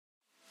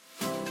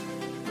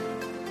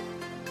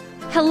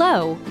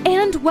Hello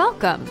and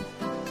welcome.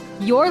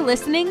 You're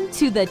listening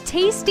to the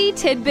Tasty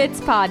Tidbits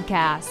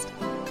Podcast.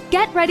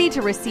 Get ready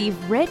to receive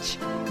rich,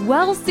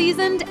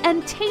 well-seasoned,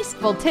 and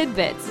tasteful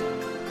tidbits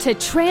to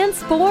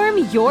transform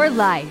your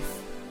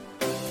life.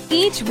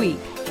 Each week,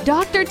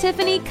 Dr.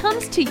 Tiffany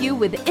comes to you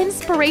with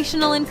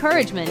inspirational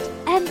encouragement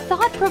and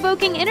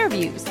thought-provoking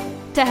interviews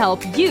to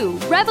help you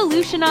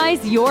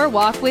revolutionize your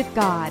walk with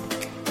God.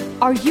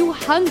 Are you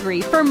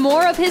hungry for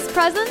more of His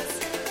presence?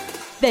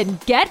 Then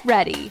get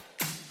ready.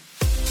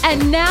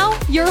 And now,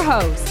 your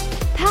host,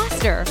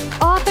 pastor,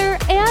 author,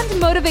 and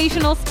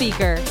motivational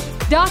speaker,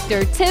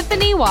 Dr.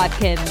 Tiffany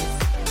Watkins.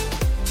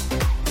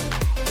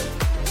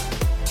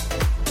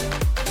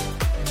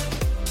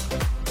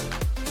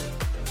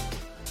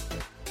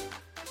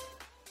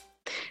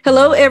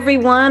 Hello,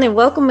 everyone, and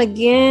welcome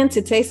again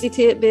to Tasty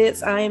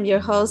Tidbits. I am your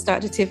host,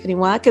 Dr. Tiffany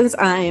Watkins.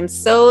 I am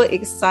so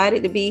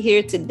excited to be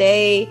here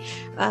today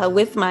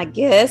with my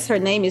guest. Her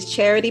name is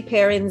Charity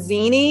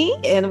Peranzini,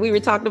 and we were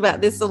talking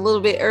about this a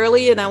little bit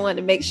earlier, and I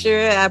wanted to make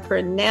sure I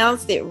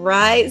pronounced it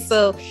right.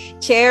 So,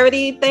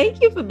 Charity,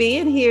 thank you for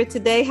being here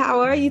today. How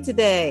are you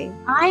today?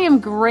 I am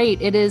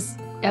great. It is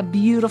a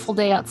beautiful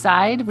day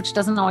outside, which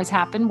doesn't always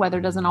happen.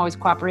 Weather doesn't always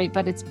cooperate,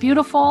 but it's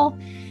beautiful.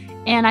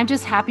 And I'm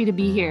just happy to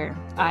be here.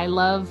 I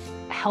love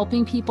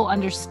helping people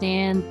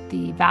understand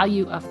the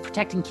value of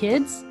protecting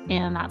kids,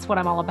 and that's what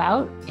I'm all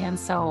about. And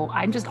so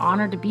I'm just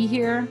honored to be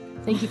here.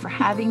 Thank you for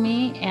having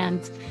me.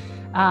 And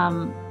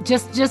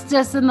just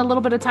in the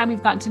little bit of time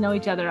we've gotten to know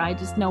each other, I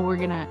just know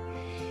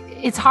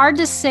it's hard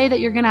to say that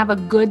you're gonna have a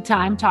good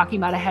time talking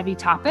about a heavy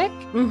topic,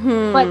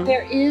 but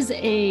there is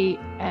a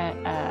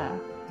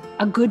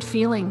good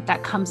feeling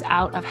that comes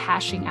out of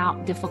hashing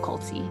out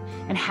difficulty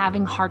and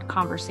having hard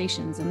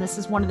conversations. And this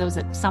is one of those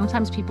that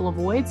sometimes people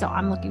avoid. So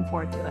I'm looking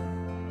forward to it.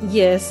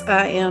 Yes,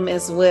 I am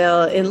as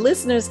well. And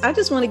listeners, I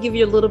just want to give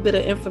you a little bit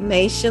of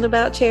information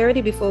about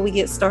Charity before we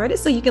get started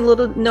so you can know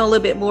a little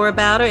bit more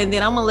about her. And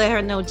then I'm going to let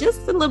her know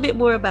just a little bit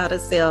more about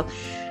herself.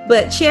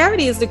 But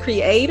Charity is the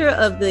creator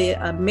of the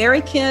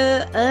American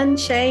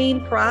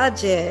Unchained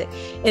Project,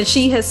 and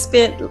she has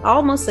spent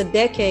almost a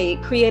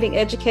decade creating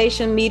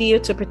education media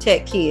to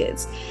protect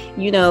kids,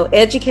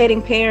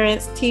 educating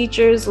parents,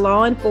 teachers,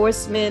 law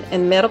enforcement,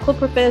 and medical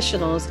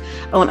professionals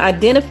on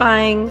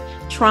identifying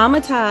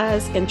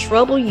traumatized and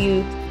troubled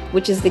youth,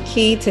 which is the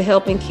key to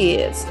helping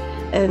kids.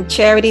 And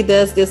Charity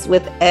does this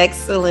with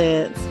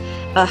excellence.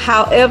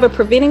 However,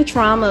 preventing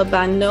trauma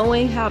by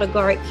knowing how to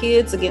guard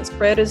kids against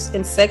predators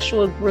and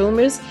sexual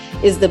groomers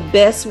is the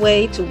best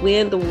way to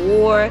win the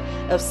war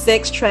of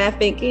sex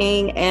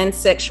trafficking and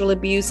sexual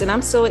abuse. And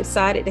I'm so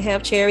excited to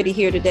have Charity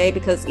here today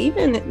because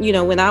even,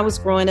 when I was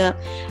growing up,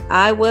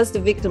 I was the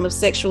victim of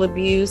sexual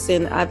abuse,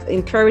 and I've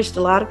encouraged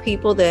a lot of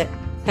people that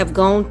have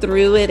gone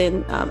through it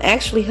and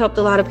actually helped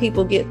a lot of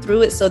people get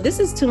through it. So this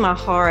is to my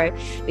heart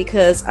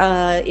because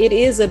it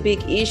is a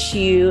big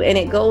issue and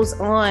it goes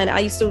on. I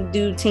used to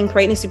do teen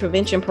pregnancy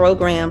prevention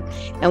program,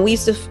 and we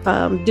used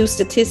to do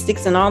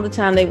statistics, and all the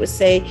time they would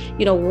say,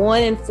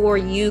 1 in 4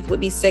 youth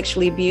would be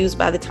sexually abused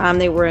by the time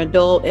they were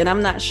adult. And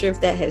I'm not sure if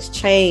that has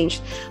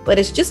changed, but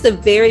it's just a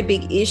very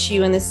big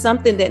issue, and it's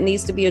something that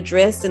needs to be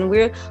addressed. And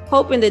we're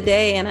hoping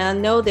today, and I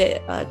know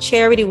that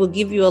Charity will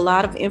give you a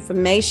lot of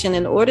information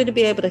in order to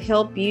be able to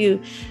help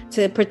you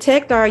to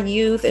protect our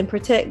youth and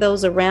protect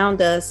those around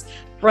us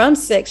from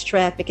sex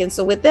trafficking.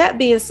 So with that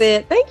being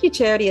said, thank you,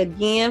 Charity,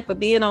 again for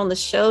being on the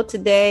show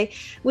today.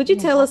 Would you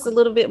tell us a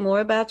little bit more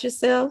about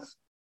yourself?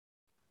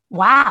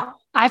 Wow.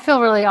 I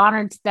feel really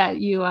honored that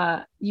you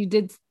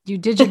did your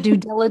due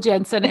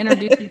diligence and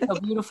introduced me so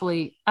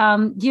beautifully.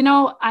 I'm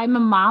a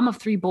mom of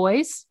 3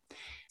 boys.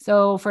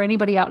 So for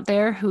anybody out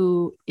there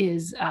who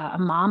is a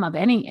mom of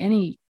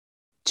any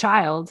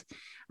child,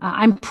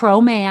 I'm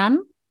pro-man,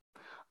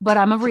 but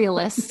I'm a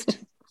realist.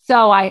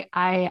 So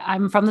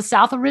I'm from the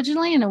South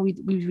originally, and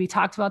we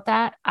talked about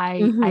that.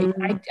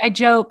 I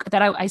joke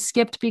that I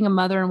skipped being a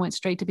mother and went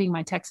straight to being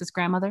my Texas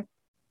grandmother,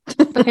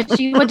 because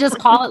she would just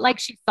call it like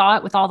she saw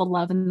it, with all the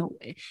love in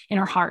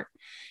her heart.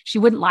 She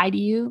wouldn't lie to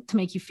you to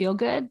make you feel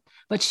good,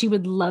 but she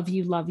would love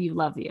you, love you,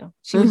 love you.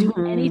 She would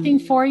do anything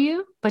for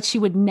you, but she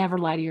would never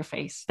lie to your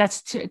face.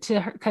 That's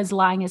to her, because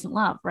lying isn't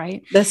love,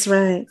 right? That's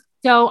right.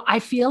 So I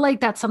feel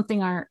like that's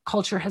something our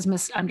culture has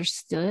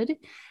misunderstood.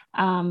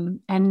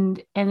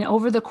 And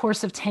over the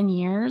course of 10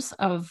 years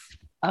of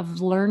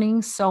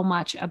learning so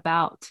much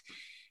about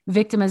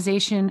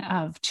victimization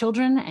of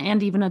children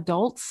and even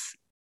adults,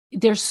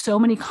 there's so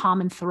many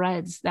common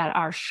threads that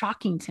are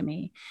shocking to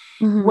me,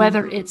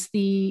 whether it's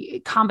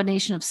the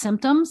combination of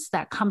symptoms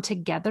that come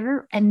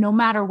together, and no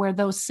matter where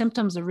those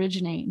symptoms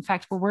originate. In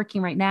fact, we're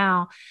working right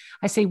now.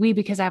 I say we,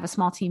 because I have a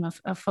small team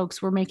of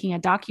folks. We're making a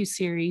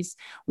docuseries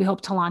we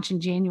hope to launch in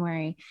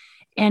January.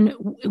 And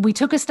we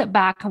took a step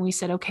back and we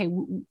said, okay,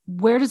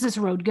 where does this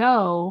road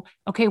go?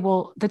 Okay,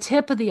 well, the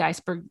tip of the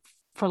iceberg,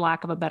 for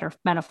lack of a better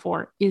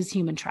metaphor, is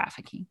human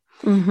trafficking.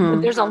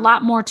 But there's a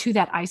lot more to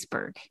that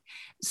iceberg.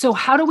 So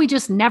how do we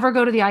just never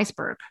go to the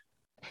iceberg?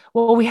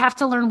 Well, we have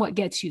to learn what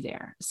gets you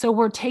there. So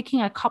we're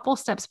taking a couple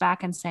steps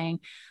back and saying,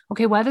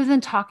 okay, rather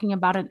than talking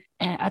about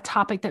a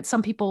topic that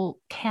some people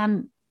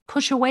can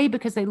push away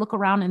because they look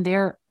around in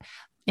their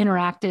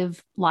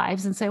interactive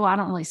lives and say, well, I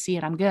don't really see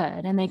it, I'm good.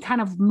 And they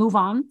kind of move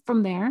on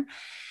from there.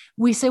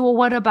 We say, well,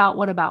 what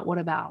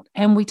about?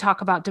 And we talk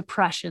about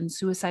depression,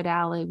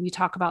 suicidality. We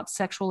talk about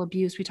sexual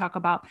abuse. We talk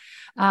about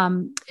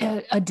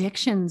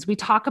addictions. We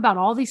talk about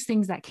all these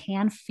things that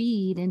can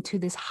feed into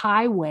this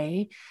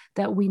highway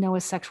that we know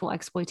as sexual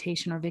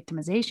exploitation or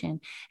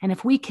victimization. And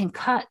if we can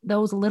cut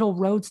those little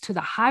roads to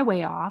the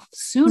highway off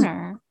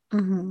sooner,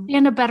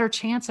 and a better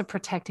chance of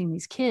protecting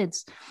these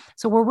kids.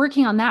 So we're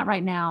working on that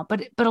right now.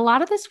 But a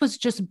lot of this was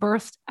just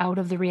birthed out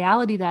of the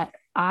reality that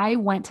I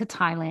went to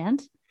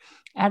Thailand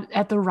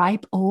at the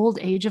ripe old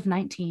age of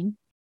 19.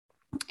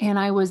 And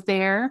I was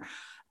there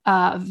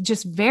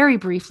just very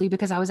briefly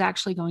because I was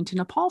actually going to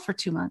Nepal for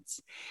 2 months.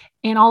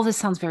 And all this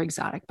sounds very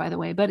exotic, by the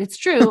way, but it's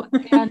true.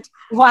 And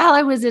while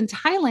I was in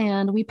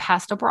Thailand, we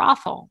passed a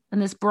brothel. And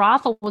this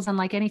brothel was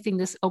unlike anything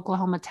this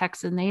Oklahoma,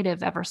 Texas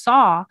native ever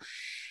saw.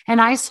 And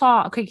I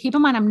saw, okay, keep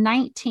in mind, I'm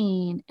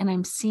 19 and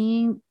I'm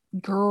seeing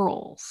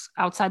girls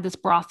outside this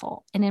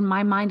brothel. And in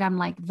my mind, I'm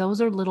like,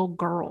 those are little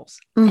girls.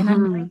 And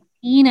I'm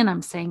 19 and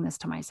I'm saying this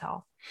to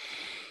myself.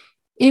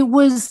 It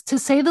was, to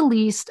say the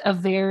least, a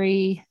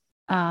very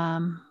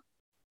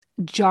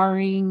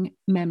jarring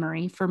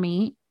memory for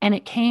me. And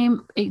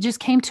it just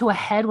came to a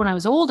head when I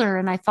was older.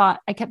 And I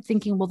kept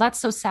thinking, well, that's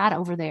so sad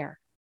over there.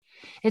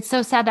 It's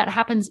so sad that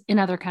happens in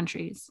other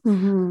countries.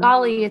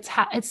 Golly, it's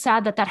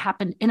sad that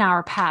happened in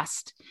our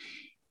past.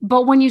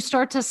 But when you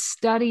start to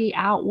study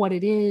out what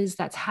it is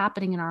that's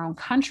happening in our own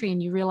country,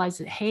 and you realize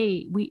that,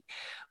 hey,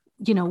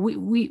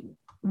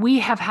 we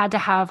have had to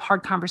have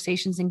hard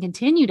conversations and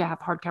continue to have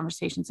hard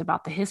conversations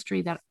about the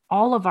history that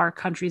all of our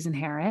countries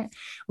inherit,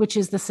 which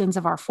is the sins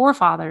of our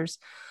forefathers.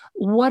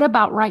 What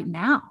about right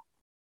now?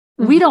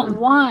 We don't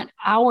want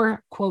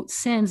our, quote,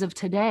 sins of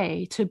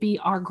today to be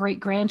our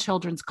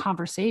great-grandchildren's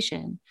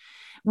conversation.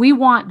 We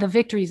want the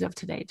victories of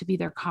today to be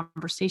their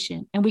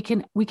conversation. And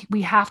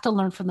we have to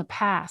learn from the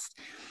past.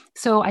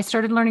 So I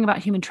started learning about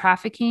human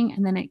trafficking,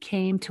 and then it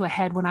came to a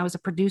head when I was a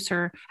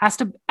producer, asked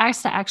to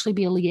actually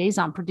be a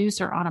liaison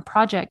producer on a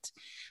project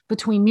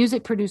between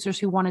music producers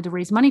who wanted to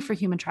raise money for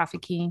human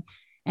trafficking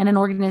and an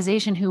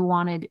organization who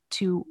wanted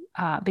to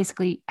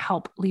basically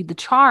help lead the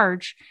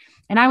charge.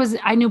 And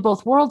I knew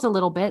both worlds a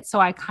little bit. So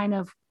I kind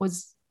of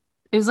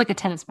it was like a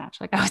tennis match.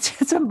 Like I was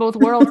just in both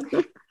worlds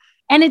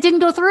and it didn't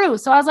go through.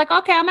 So I was like,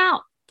 okay, I'm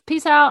out.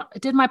 Peace out. I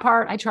did my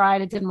part. I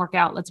tried. It didn't work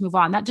out. Let's move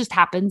on. That just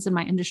happens in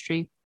my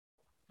industry.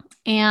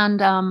 And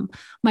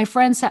my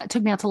friend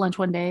took me out to lunch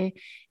one day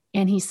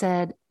and he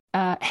said,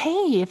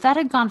 hey, if that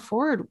had gone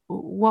forward,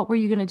 what were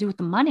you going to do with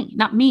the money?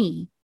 Not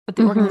me, but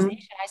the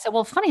organization. I said,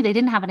 well, funny, they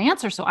didn't have an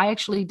answer. So I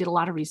actually did a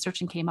lot of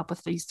research and came up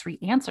with these 3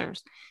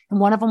 answers. And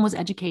one of them was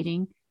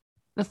educating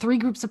the 3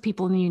 groups of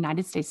people in the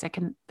United States that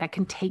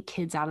can take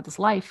kids out of this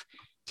life: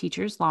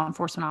 teachers, law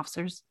enforcement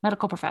officers,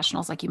 medical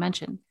professionals, like you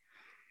mentioned.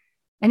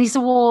 And he said,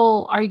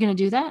 well, are you going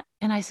to do that?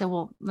 And I said,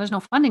 well, there's no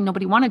funding.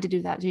 Nobody wanted to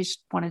do that. They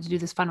just wanted to do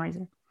this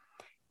fundraiser.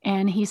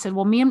 And he said,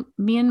 well, me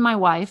and my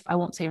wife, I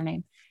won't say her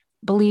name,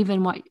 believe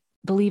in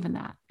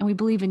that. And we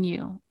believe in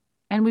you.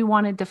 And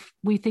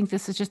we think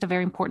this is just a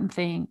very important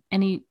thing.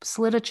 And he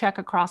slid a check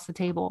across the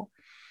table.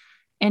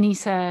 And he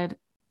said,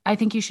 I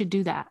think you should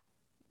do that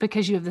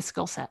because you have the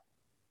skill set,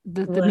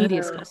 the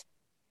media skill set.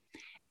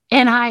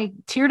 And I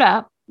teared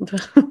up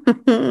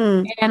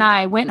and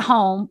I went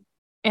home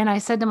and I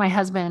said to my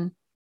husband,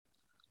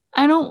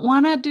 I don't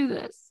want to do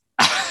this.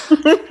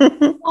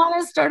 I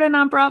want to start a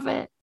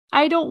nonprofit.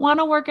 I don't want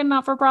to work in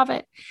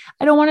not-for-profit.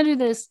 I don't want to do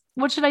this.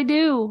 What should I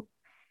do?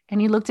 And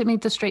he looked at me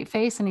with a straight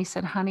face and he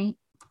said, honey,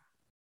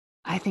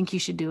 I think you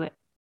should do it.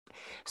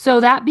 So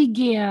that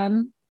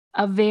began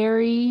a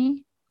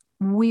very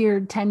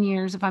weird 10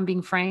 years, if I'm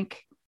being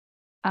frank.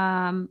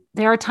 There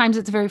are times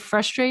it's very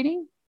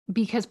frustrating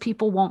because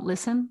people won't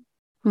listen.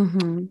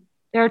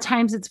 There are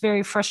times it's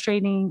very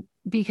frustrating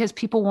because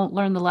people won't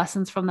learn the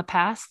lessons from the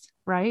past,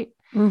 right?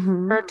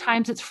 There are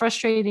times it's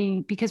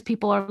frustrating because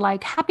people are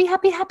like, happy,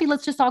 happy, happy.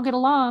 Let's just all get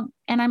along.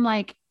 And I'm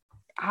like,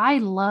 I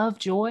love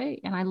joy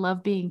and I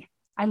love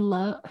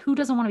who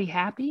doesn't want to be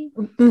happy?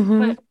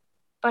 But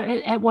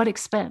at what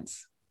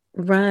expense?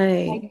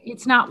 Right. Like,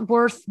 it's not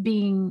worth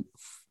being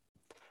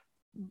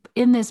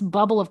in this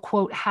bubble of,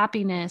 quote,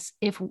 happiness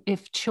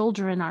if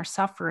children are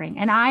suffering.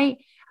 And I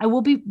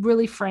will be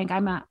really frank.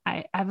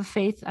 I have a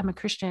faith. I'm a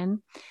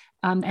Christian.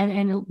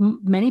 And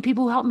many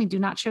people who help me do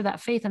not share that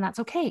faith, and that's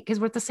okay because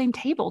we're at the same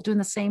table doing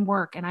the same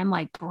work. And I'm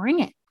like, bring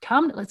it,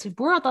 if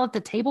we're at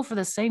the table for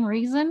the same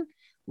reason,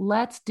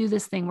 let's do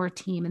this thing. We're a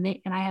team.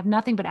 And I have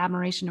nothing but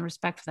admiration and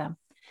respect for them.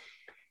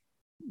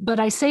 But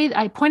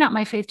I point out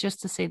my faith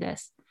just to say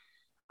this.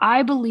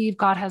 I believe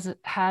God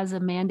has a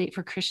mandate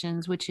for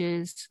Christians, which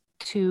is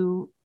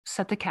to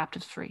set the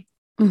captives free.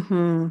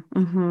 And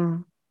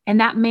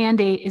that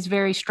mandate is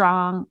very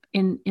strong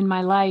in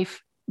my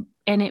life.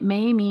 And it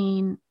may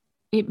mean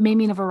it may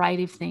mean a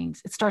variety of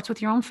things. It starts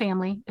with your own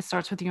family. It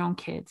starts with your own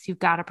kids. You've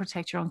got to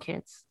protect your own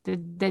kids.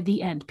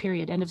 The end,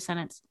 period, end of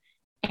sentence.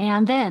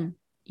 And then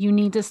you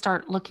need to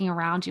start looking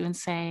around you and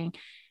saying,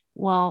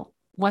 well,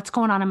 what's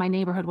going on in my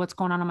neighborhood? What's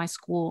going on in my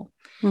school?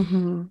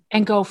 Mm-hmm.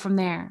 And go from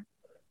there.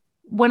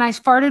 When I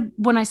started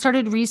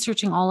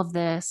researching all of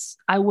this,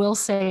 I will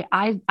say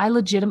I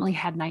legitimately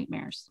had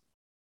nightmares.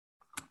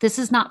 This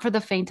is not for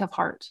the faint of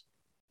heart.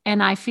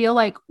 And I feel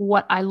like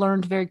what I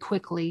learned very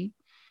quickly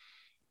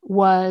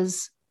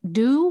was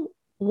do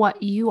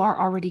what you are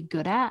already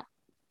good at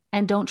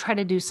and don't try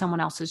to do someone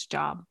else's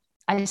job.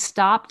 I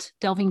stopped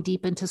delving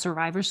deep into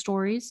survivor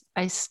stories.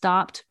 I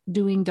stopped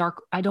doing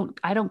dark. I don't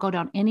go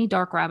down any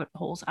dark rabbit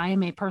holes. I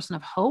am a person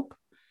of hope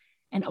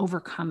and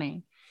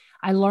overcoming.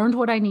 I learned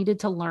what I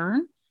needed to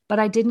learn, but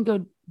I didn't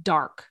go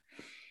dark.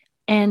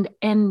 And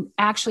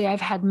actually,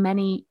 I've had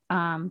many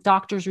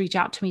doctors reach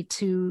out to me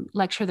to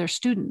lecture their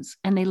students.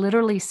 And they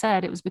literally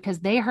said it was because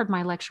they heard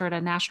my lecture at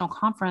a national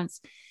conference.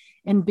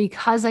 And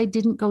because I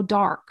didn't go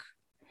dark,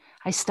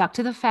 I stuck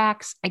to the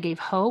facts. I gave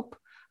hope.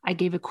 I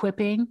gave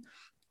equipping.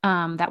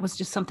 That was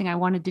just something I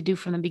wanted to do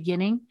from the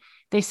beginning.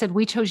 They said,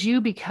 we chose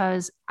you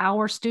because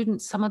our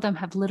students, some of them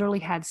have literally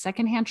had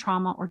secondhand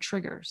trauma or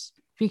triggers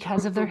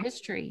because of their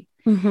history,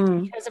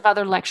 because of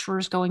other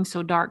lecturers going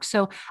so dark.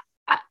 So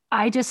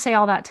I just say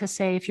all that to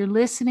say, if you're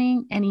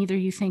listening and either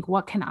you think,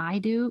 what can I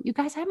do? You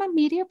guys, I'm a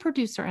media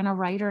producer and a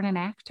writer and an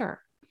actor.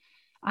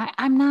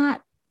 I'm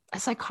not a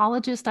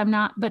psychologist.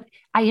 But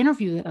I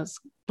interview those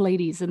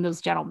ladies and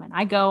those gentlemen.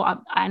 I go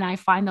and I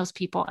find those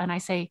people and I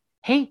say,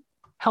 hey,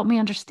 help me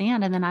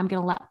understand. And then I'm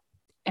going to let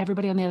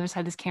everybody on the other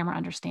side of this camera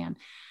understand.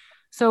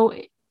 So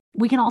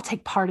we can all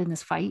take part in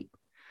this fight,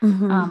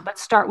 but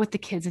start with the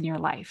kids in your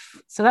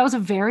life. So that was a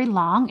very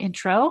long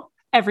intro,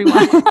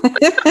 everyone.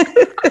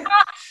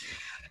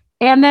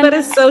 But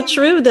it's so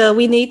true, though.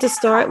 We need to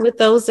start with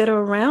those that are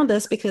around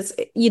us because,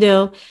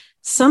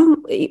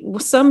 some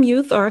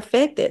youth are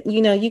affected.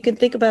 You can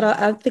think about,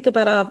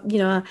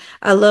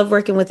 I love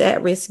working with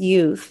at-risk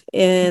youth.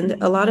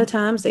 And a lot of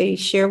times they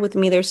share with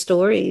me their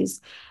stories,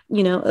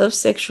 of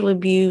sexual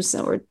abuse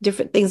or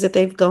different things that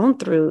they've gone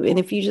through. And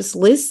if you just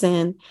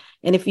listen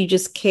and if you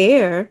just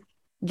care,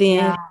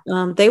 then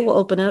they will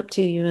open up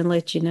to you and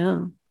let you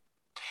know.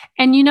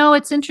 And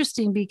it's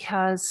interesting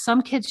because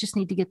some kids just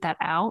need to get that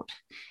out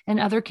and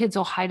other kids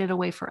will hide it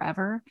away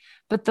forever.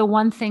 But the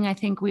one thing I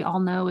think we all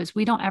know is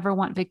we don't ever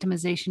want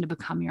victimization to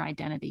become your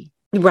identity.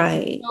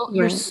 Right.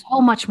 You're so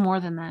much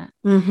more than that.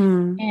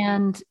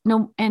 And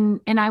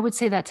I would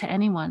say that to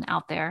anyone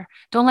out there.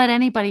 Don't let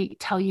anybody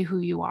tell you who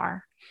you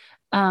are.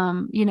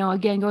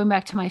 Again, going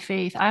back to my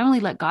faith, I only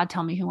let God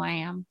tell me who I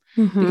am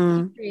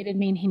because he created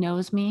me and he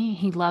knows me,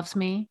 he loves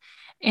me.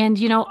 And,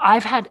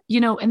 I've had,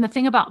 and the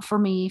thing about for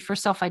me, for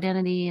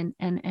self-identity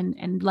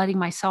and letting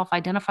myself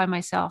identify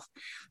myself,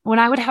 when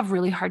I would have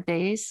really hard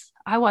days,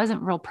 I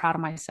wasn't real proud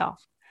of myself.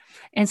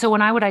 And so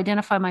when I would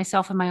identify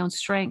myself and my own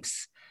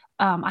strengths,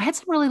 I had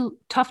some really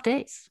tough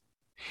days.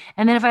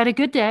 And then if I had a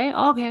good day,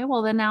 okay,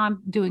 well, then now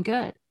I'm doing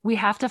good. We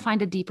have to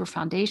find a deeper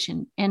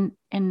foundation. And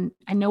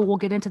I know we'll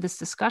get into this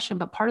discussion,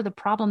 but part of the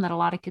problem that a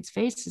lot of kids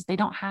face is they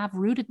don't have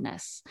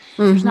rootedness.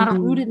 There's not a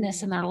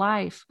rootedness in their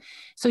life.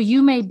 So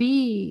you may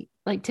be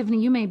like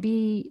Tiffany, you may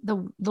be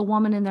the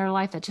woman in their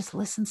life that just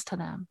listens to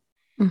them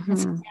and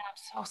says, "Man,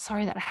 I'm so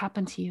sorry that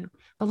happened to you,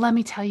 but let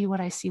me tell you what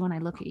I see when I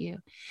look at you."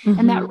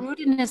 And that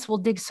rootedness will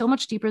dig so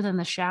much deeper than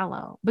the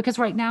shallow, because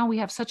right now we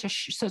have such a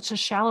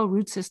shallow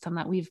root system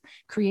that we've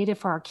created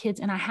for our kids.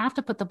 And I have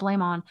to put the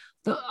blame on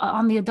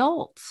the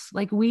adults.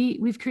 Like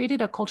we've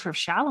created a culture of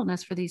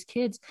shallowness for these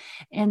kids.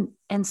 And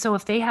so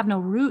if they have no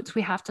roots,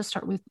 we have to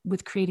start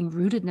with creating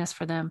rootedness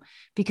for them,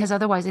 because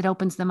otherwise it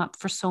opens them up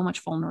for so much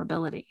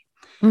vulnerability.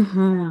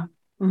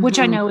 Which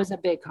I know is a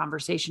big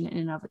conversation in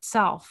and of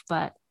itself,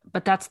 but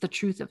that's the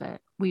truth of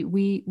it.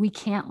 We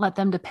can't let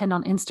them depend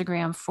on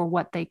Instagram for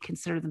what they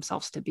consider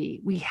themselves to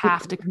be. We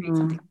have to create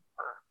something,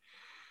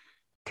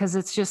 because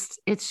it's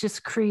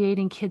just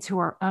creating kids who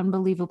are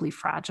unbelievably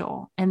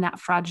fragile, and that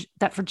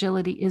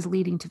fragility is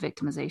leading to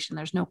victimization.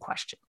 There's no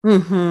question.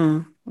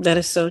 That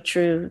is so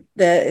true.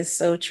 That is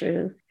so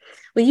true.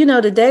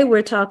 Well, today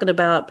we're talking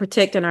about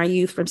protecting our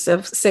youth from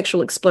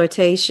sexual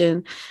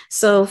exploitation.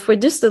 So for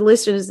just the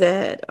listeners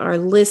that are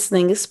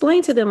listening,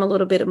 explain to them a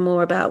little bit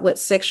more about what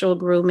sexual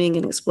grooming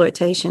and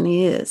exploitation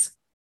is.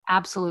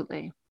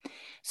 Absolutely.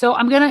 So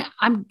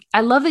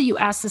I love that you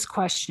asked this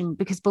question,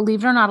 because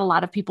believe it or not, a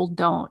lot of people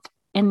don't.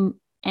 And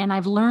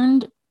I've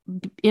learned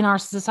in our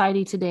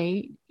society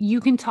today, you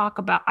can talk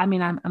about,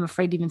 I'm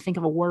afraid to even think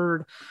of a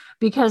word,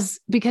 because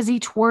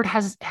each word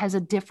has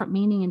a different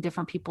meaning in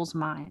different people's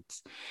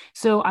minds.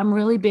 So I'm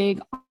really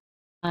big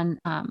on,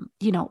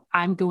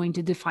 I'm going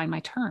to define my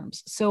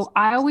terms. So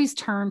I always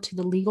turn to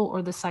the legal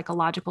or the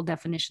psychological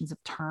definitions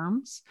of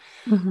terms.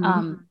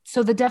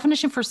 So the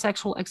definition for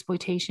sexual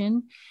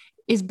exploitation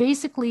is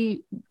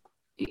basically,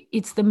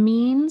 it's the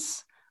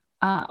means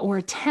or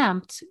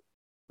attempt,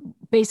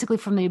 basically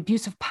from the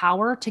abuse of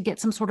power, to get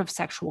some sort of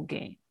sexual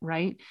gain,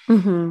 right?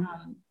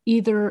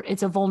 Either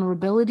it's a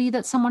vulnerability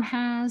that someone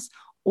has,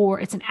 or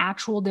it's an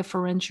actual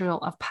differential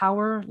of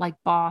power, like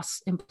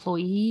boss,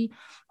 employee,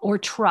 or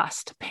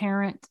trust,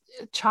 parent,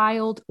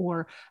 child,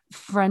 or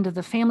friend of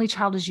the family.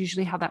 Child is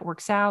usually how that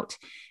works out.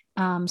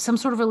 Some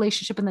sort of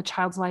relationship in the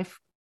child's life,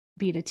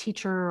 be it a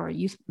teacher or a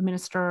youth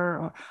minister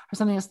or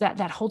something else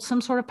that holds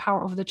some sort of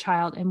power over the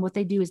child. And what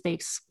they do is they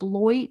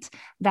exploit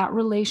that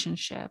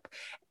relationship.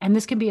 And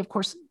this can be, of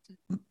course,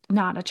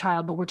 not a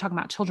child, but we're talking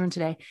about children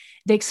today.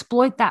 They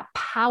exploit that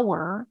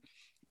power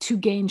to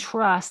gain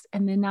trust,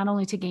 and then not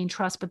only to gain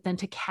trust, but then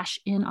to cash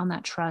in on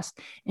that trust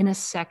in a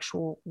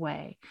sexual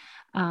way.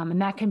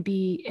 And that can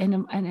be,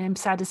 and I'm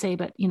sad to say,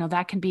 but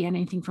that can be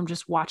anything from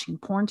just watching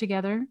porn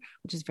together,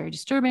 which is very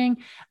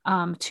disturbing,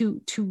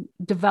 to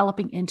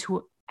developing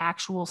into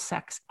actual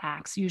sex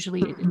acts.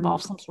 Usually it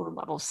involves some sort of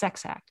level of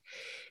sex act.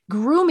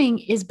 Grooming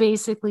is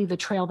basically the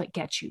trail that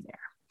gets you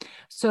there.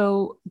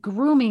 So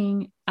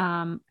grooming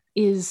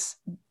is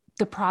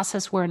the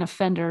process where an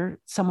offender,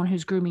 someone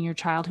who's grooming your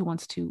child who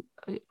wants to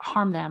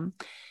harm them,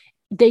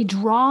 they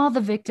draw the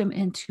victim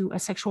into a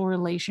sexual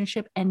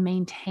relationship and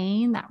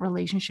maintain that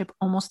relationship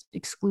almost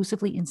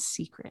exclusively in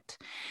secret.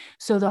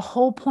 So the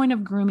whole point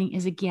of grooming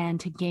is, again,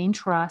 to gain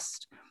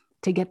trust,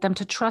 to get them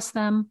to trust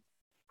them,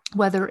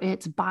 whether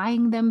it's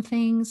buying them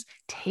things,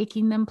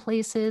 taking them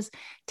places,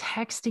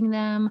 texting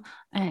them.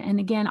 And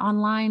again,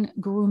 online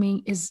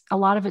grooming is, a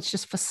lot of it's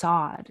just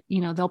facade.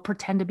 They'll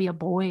pretend to be a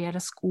boy at a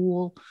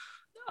school,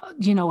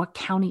 a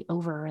county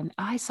over, and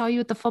I saw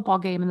you at the football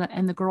game,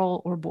 and the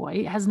girl or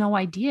boy has no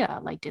idea.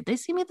 Like, did they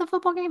see me at the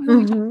football game? Who are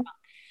we talking about?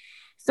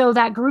 So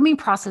that grooming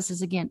process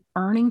is, again,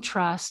 earning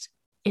trust.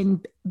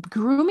 In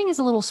grooming is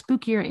a little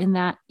spookier in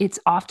that it's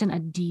often a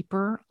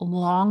deeper,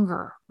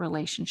 longer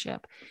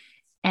relationship.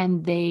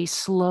 And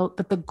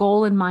but the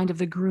goal in mind of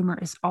the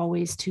groomer is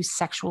always to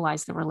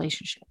sexualize the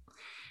relationship.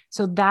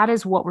 So that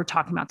is what we're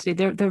talking about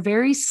today. They're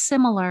very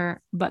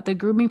similar, but the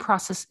grooming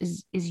process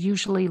is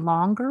usually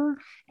longer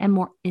and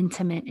more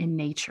intimate in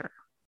nature.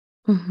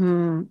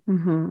 Mm-hmm,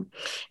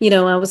 mm-hmm.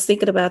 I was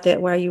thinking about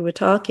that while you were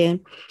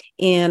talking,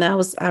 and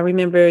I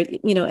remember,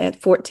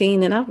 at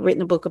 14, and I've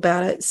written a book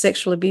about it,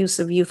 sexual abuse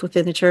of youth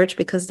within the church,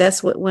 because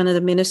that's what one of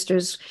the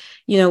ministers,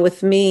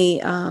 with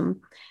me,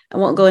 I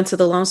won't go into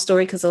the long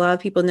story because a lot of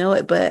people know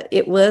it, but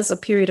it was a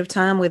period of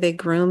time where they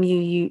groom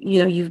you.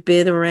 You've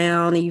been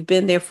around and you've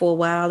been there for a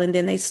while, and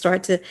then they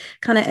start to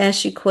kind of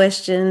ask you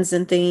questions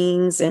and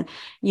things. And,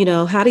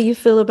 how do you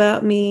feel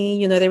about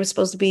me? They were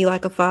supposed to be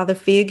like a father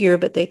figure,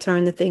 but they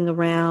turn the thing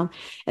around,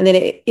 and then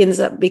it ends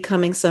up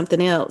becoming something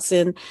else.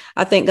 And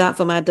I thank God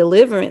for my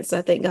deliverance.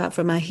 I thank God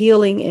for my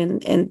healing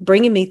and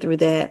bringing me through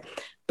that.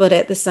 But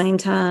at the same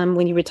time,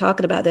 when you were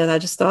talking about that, I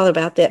just thought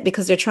about that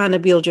because they're trying to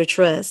build your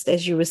trust,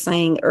 as you were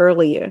saying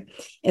earlier.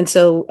 And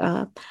so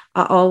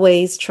I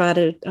always try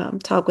to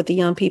talk with the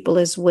young people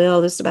as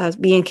well. It's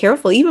about being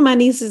careful. Even my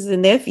nieces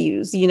and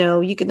nephews,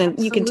 you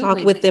can talk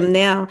with them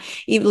now.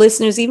 Even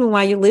listeners, even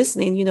while you're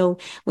listening,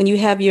 when you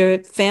have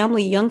your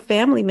young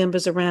family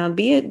members around,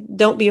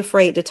 don't be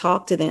afraid to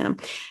talk to them.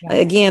 Yeah.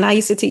 Again, I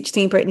used to teach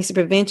teen pregnancy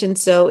prevention,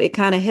 so it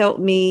kind of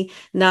helped me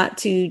not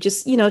to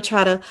just,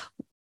 try to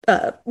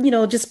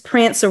just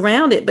prance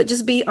around it, but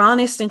just be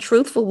honest and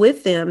truthful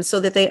with them so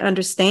that they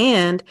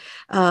understand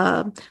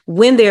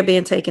when they're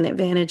being taken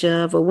advantage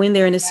of, or when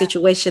they're in a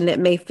situation that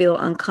may feel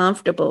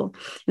uncomfortable.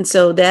 And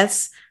so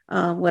that's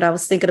what I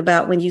was thinking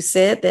about when you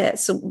said that.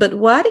 So, but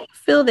why do you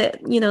feel that,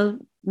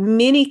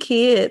 many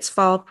kids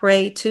fall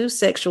prey to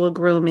sexual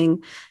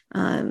grooming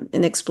and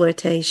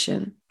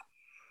exploitation?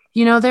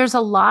 There's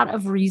a lot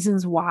of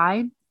reasons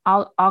why.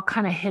 I'll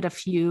kind of hit a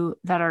few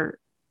that are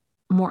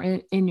more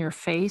in your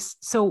face.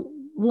 So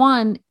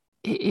one,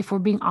 if we're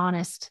being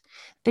honest,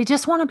 they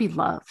just want to be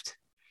loved.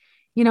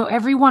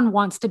 Everyone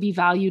wants to be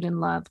valued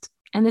and loved.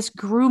 And this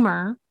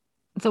groomer,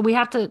 so we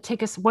have to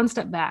take us one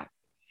step back.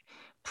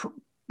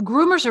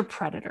 Groomers are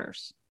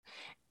predators.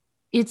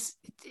 It's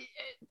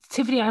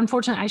Tiffany,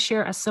 unfortunately, I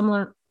share a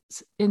similar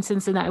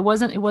instance in that it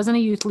wasn't a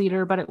youth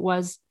leader, but it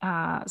was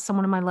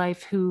someone in my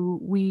life who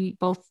we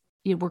both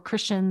were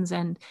Christians,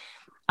 and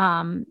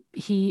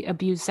he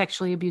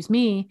sexually abused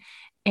me.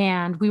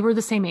 And we were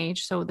the same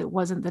age, so that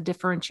wasn't the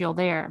differential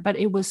there, but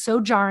it was so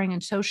jarring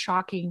and so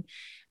shocking.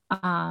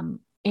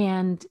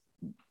 And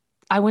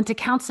I went to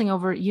counseling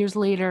over it years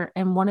later.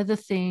 And one of the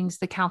things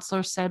the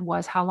counselor said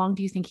was, how long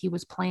do you think he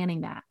was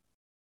planning that?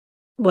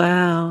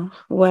 Wow.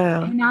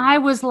 And I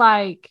was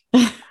like,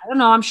 I don't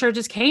know, I'm sure it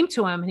just came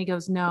to him. And he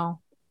goes,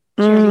 no,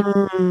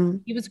 Charity,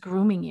 he was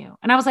grooming you.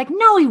 And I was like,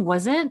 no, he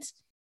wasn't.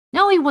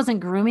 No, he wasn't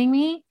grooming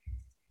me.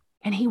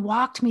 And he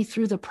walked me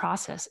through the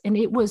process. And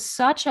it was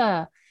such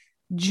a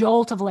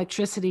jolt of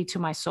electricity to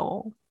my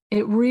soul.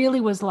 It really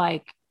was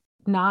like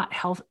not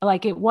health.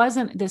 Like, it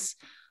wasn't this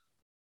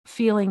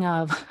feeling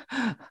of,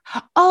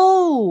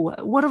 oh,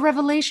 what a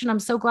revelation. I'm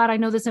so glad I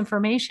know this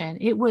information.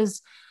 It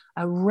was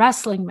a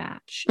wrestling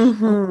match.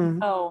 Mm-hmm.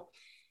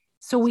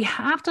 So we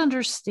have to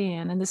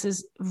understand, and this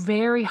is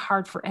very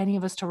hard for any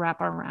of us to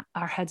wrap our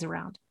heads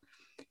around.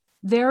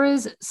 There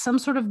is some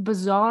sort of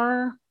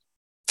bizarre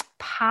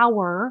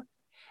power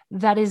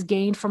that is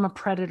gained from a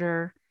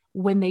predator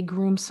when they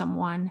groom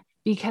someone,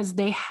 because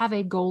they have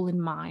a goal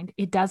in mind.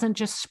 It doesn't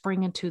just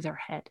spring into their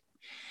head.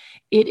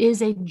 It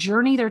is a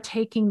journey they're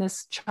taking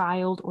this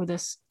child or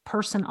this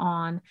person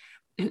on,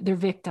 their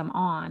victim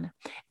on,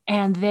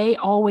 and they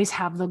always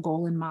have the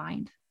goal in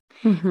mind.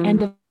 Mm-hmm. And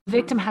the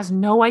victim has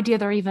no idea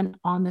they're even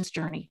on this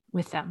journey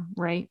with them,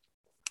 right?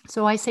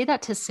 So I say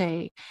that to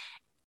say,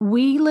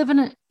 we live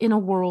in a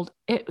world,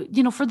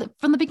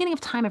 from the beginning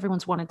of time,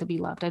 everyone's wanted to be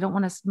loved. I don't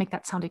want to make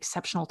that sound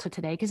exceptional to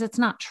today, because it's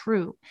not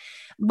true,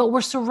 but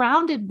we're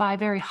surrounded by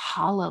very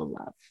hollow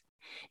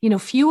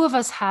love. Few of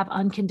us have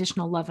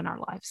unconditional love in our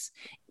lives.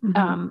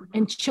 Mm-hmm.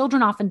 And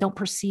children often don't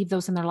perceive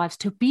those in their lives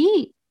to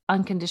be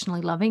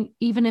unconditionally loving,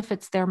 even if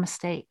it's their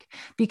mistake,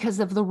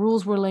 because of the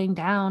rules we're laying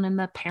down and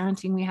the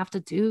parenting we have to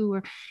do,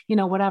 or,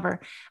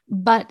 whatever.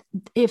 But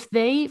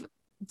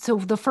so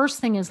the first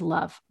thing is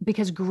love,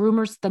 because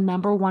groomers, the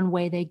number one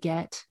way they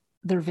get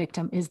their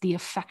victim is the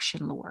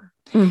affection lure.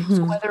 Mm-hmm.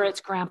 So whether it's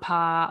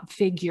grandpa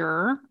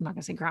figure, I'm not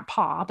gonna say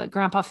grandpa, but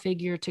grandpa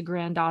figure to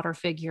granddaughter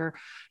figure,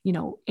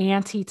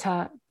 auntie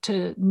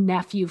to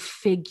nephew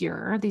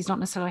figure, these don't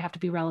necessarily have to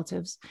be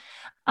relatives.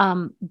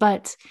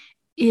 But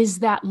is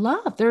that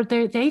love?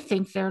 They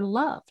think they're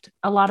loved.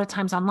 A lot of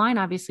times online,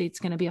 obviously it's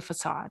going to be a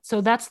facade.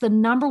 So that's the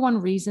number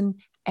one reason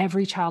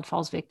every child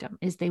falls victim,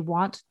 is they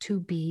want to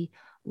be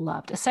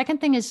loved. A second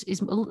thing is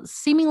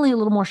seemingly a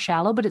little more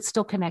shallow, but it's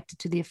still connected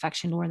to the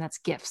affection lure, and that's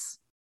gifts.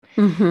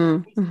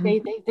 Mm-hmm.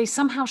 Mm-hmm. They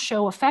somehow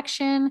show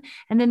affection,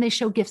 and then they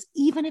show gifts,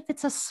 even if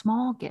it's a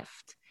small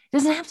gift. It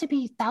doesn't have to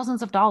be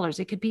thousands of dollars.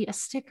 It could be a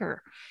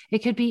sticker. It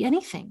could be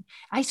anything.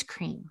 Ice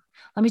cream.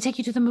 Let me take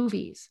you to the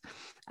movies.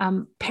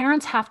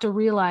 Parents have to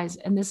realize,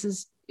 and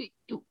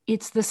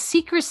it's the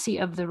secrecy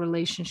of the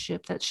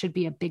relationship that should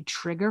be a big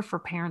trigger for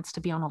parents to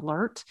be on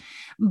alert,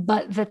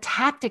 but the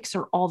tactics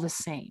are all the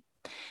same.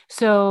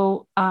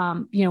 So,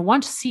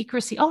 once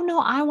secrecy, oh no,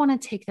 I want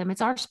to take them.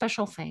 It's our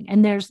special thing.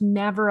 And there's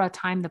never a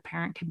time the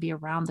parent can be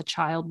around the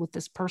child with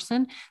this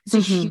person. It's a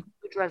huge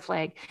red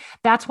flag.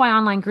 That's why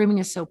online grooming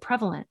is so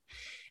prevalent.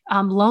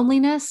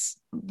 Loneliness,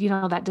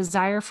 that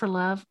desire for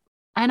love.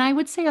 And I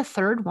would say a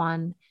third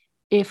one,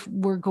 if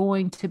we're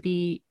going to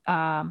be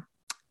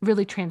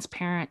really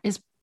transparent, is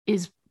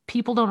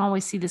people don't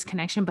always see this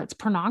connection, but it's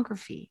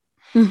pornography.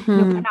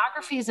 Mm-hmm.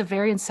 Pornography is a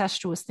very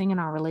incestuous thing in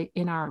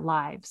our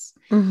lives.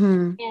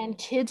 Mm-hmm. And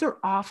kids are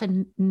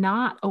often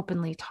not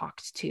openly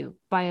talked to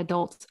by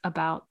adults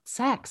about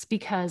sex,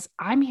 because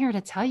I'm here to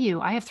tell you,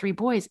 I have 3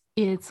 boys.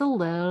 It's a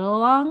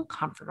little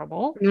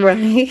uncomfortable,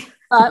 Right?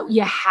 but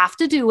you have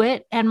to do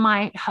it. And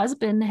my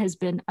husband has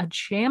been a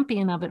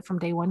champion of it from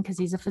day one, because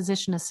he's a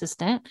physician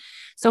assistant.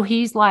 So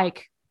he's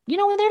like, when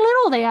they're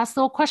little, they ask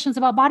little questions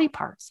about body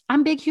parts.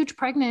 I'm big, huge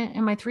pregnant.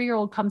 And my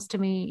 3-year-old comes to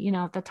me,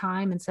 at the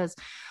time and says,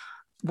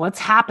 what's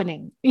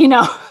happening?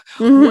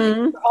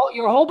 Mm-hmm.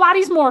 Your whole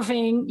body's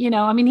morphing,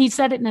 he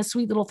said it in a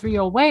sweet little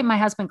 3-year-old way. My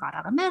husband got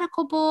out a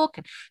medical book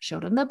and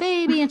showed him the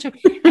baby.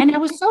 And I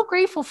was so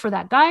grateful for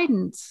that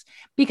guidance,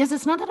 because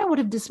it's not that I would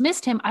have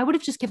dismissed him. I would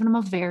have just given him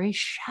a very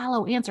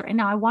shallow answer. And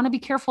now I want to be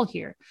careful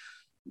here.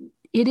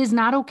 It is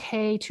not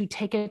okay to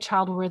take a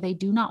child where they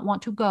do not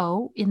want to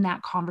go in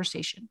that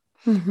conversation.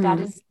 Mm-hmm. That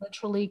is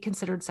literally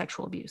considered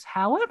sexual abuse.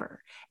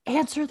 However,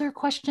 answer their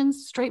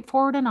questions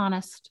straightforward and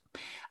honest.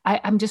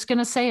 I'm just going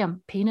to say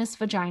them: penis,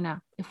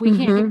 vagina. If we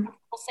can't get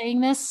comfortable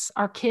saying this,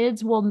 our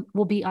kids will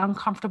be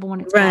uncomfortable when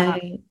it's brought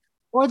up,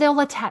 or they'll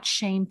attach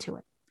shame to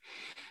it.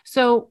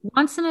 So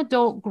once an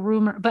adult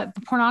groomer, but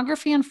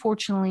pornography,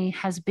 unfortunately,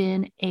 has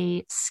been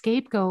a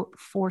scapegoat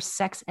for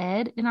sex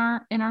ed in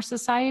our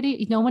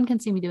society. No one can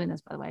see me doing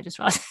this, by the way. I just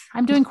realized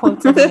I'm doing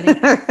quotes on video.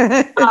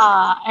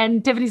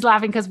 And Tiffany's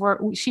laughing because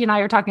she and I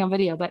are talking on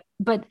video,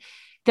 but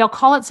they'll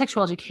call it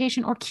sexual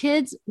education, or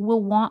kids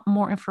will want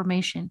more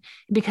information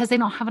because they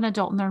don't have an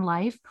adult in their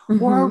life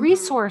or a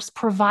resource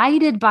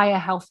provided by a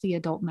healthy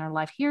adult in their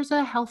life. Here's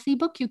a healthy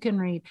book you can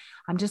read.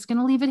 I'm just going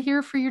to leave it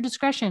here for your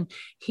discretion.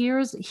 Here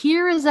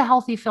is a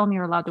healthy film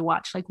you're allowed to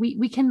watch. Like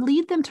we can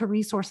lead them to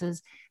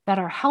resources that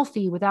are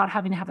healthy without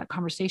having to have that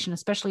conversation,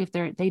 especially if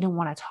they don't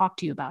want to talk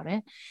to you about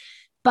it.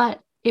 But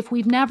if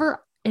we've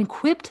never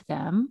equipped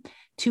them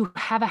to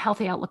have a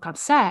healthy outlook on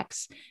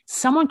sex,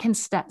 someone can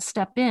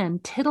step in,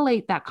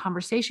 titillate that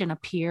conversation, a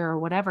peer or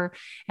whatever,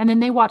 and then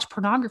they watch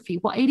pornography.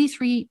 Well,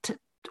 83%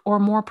 or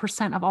more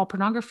of all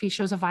pornography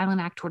shows a violent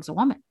act towards a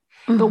woman,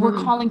 but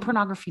we're calling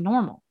pornography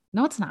normal.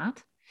 No, it's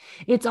not.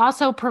 It's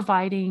also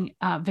providing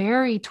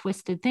very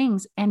twisted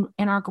things, and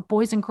our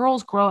boys and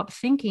girls grow up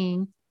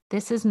thinking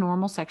this is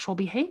normal sexual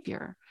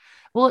behavior.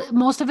 Well,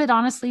 most of it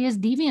honestly is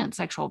deviant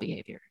sexual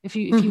behavior. If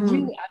you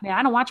really,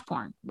 I don't watch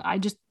porn. I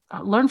just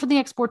learn from the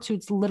experts who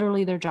it's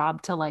literally their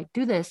job to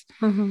do this.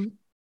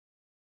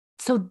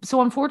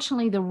 So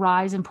unfortunately, the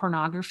rise in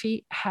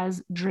pornography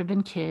has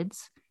driven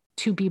kids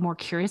to be more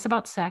curious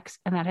about sex,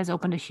 and that has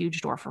opened a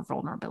huge door for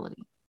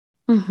vulnerability.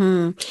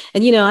 Hmm.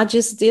 And I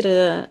just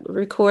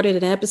recorded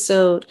an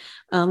episode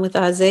with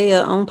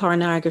Isaiah on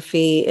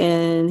pornography,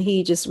 and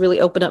he just really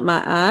opened up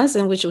my eyes,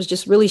 and which was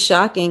just really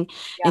shocking.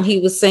 And Yeah. he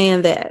was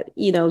saying that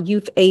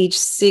youth age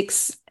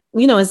 6,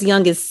 as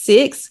young as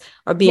 6,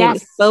 are being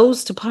Yes.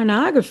 exposed to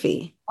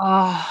pornography.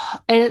 Oh,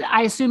 and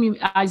I assume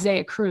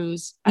Isaiah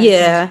Cruz. I assume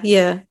Yeah,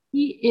 yeah.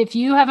 if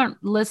you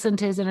haven't listened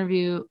to his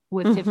interview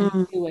with Tiffany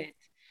Hmm. Hewitt,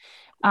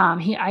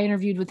 I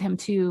interviewed with him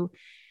too.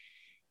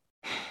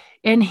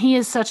 And he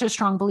is such a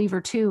strong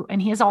believer too.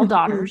 And he has all Hmm.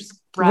 daughters,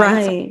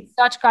 right? So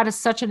Right. got us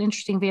such an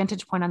interesting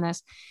vantage point on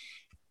this.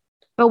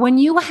 But when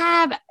you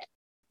have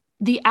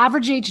the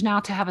average age now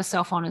to have a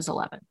cell phone is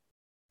 11.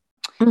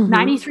 Hmm.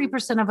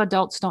 93% of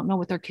adults don't know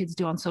what their kids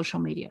do on social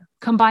media.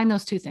 Combine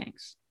those two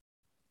things.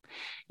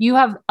 You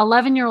have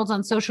 11-year-olds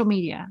on social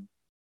media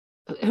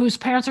whose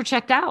parents are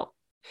checked out.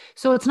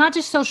 So it's not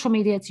just social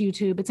media, it's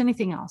YouTube, it's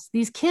anything else.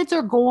 These kids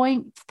are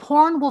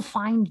porn will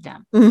find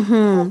them.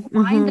 Hmm.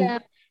 Will find Hmm.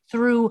 them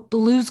through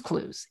Blue's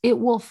Clues. It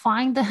will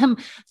find them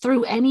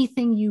through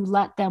anything you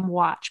let them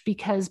watch,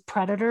 because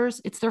predators,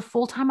 it's their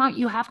full-time out.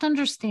 You have to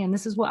understand,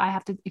 this is what I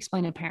have to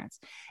explain to parents.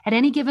 At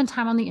any given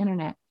time on the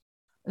internet,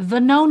 the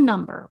known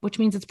number, which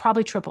means it's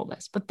probably triple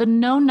this, but the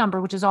known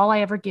number, which is all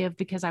I ever give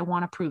because I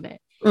want to prove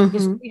it,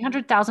 is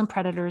 300,000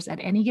 predators at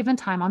any given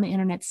time on the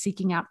internet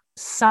seeking out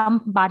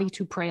somebody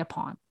to prey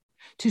upon,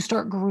 to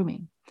start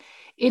grooming.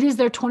 It is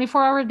their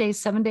 24-hour a day,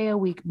 7-day a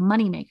week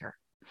moneymaker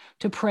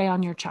to prey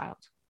on your child.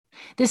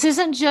 This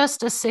isn't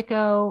just a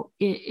sicko,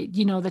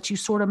 that you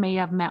sort of may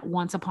have met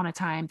once upon a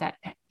time that,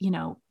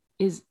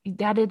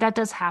 that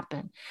does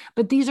happen.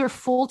 But these are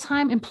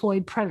full-time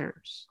employed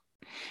predators.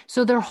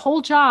 So their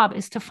whole job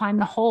is to find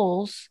the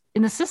holes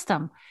in the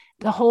system,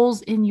 the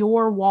holes in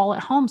your wall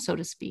at home, so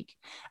to speak.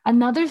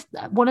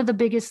 One of the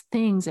biggest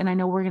things, and I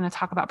know we're going to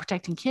talk about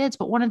protecting kids,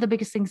 but one of the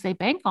biggest things they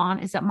bank on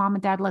is that mom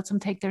and dad lets them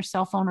take their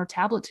cell phone or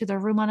tablet to their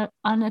room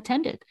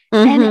unattended.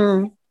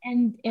 Hmm.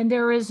 And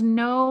there is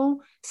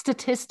no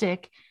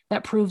statistic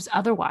that proves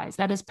otherwise.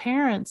 That as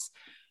parents,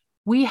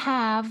 we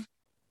have,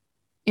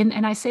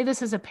 and I say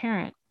this as a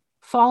parent,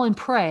 fallen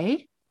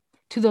prey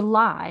to the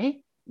lie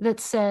that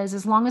says,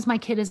 as long as my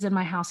kid is in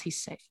my house, he's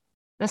safe.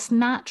 That's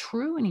not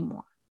true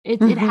anymore.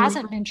 It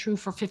hasn't been true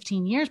for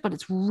 15 years, but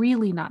it's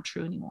really not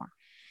true anymore.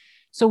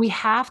 So we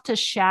have to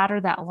shatter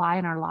that lie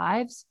in our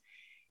lives.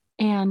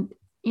 And,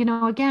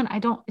 again,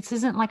 this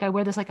isn't like I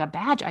wear this like a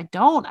badge. I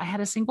don't. I had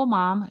a single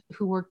mom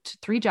who worked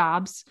 3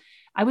 jobs.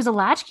 I was a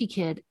latchkey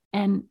kid,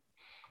 and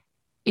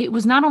it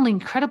was not only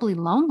incredibly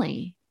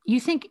lonely. You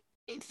think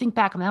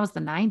back when that was the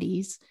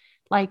 90s,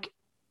 like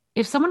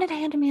if someone had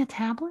handed me a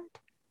tablet,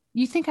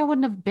 you think I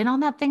wouldn't have been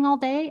on that thing all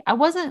day? I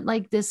wasn't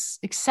like this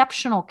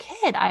exceptional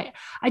kid. I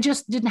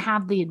just didn't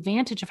have the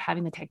advantage of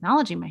having the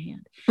technology in my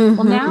hand.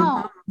 Well,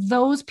 now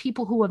those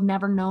people who have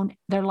never known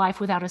their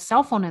life without a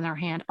cell phone in their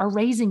hand are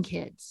raising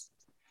kids.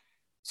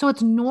 So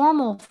it's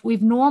normal.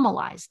 We've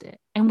normalized it,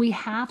 and we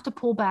have to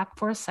pull back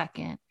for a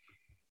second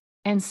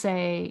and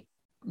say,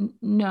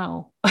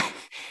 no.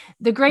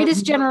 The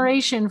greatest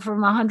generation from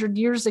 100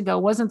 years ago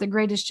wasn't the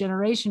greatest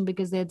generation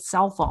because they had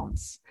cell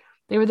phones.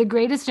 They were the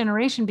greatest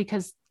generation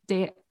because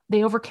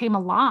they overcame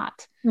a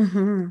lot.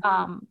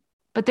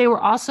 But they were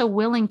also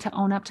willing to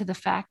own up to the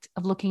fact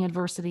of looking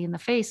adversity in the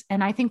face.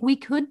 And I think we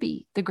could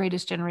be the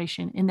greatest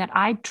generation in that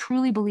I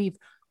truly believe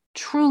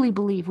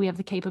we have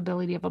the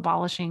capability of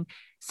abolishing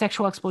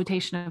sexual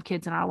exploitation of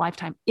kids in our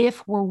lifetime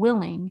if we're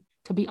willing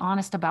to be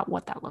honest about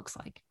what that looks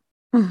like.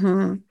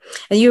 And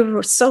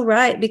you're so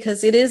right,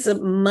 because it is a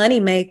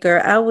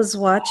moneymaker. I was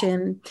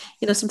watching,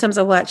 sometimes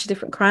I watch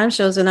different crime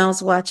shows, and I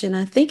was watching,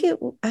 I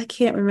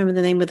can't remember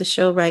the name of the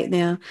show right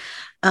now.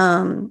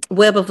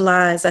 Web of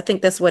Lies. I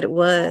think that's what it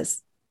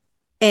was.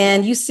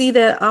 And you see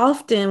that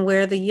often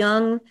where the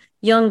young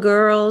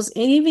girls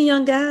and even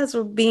young guys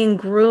were being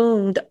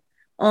groomed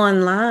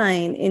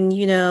online, and,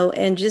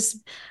 and just,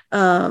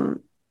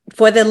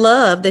 for the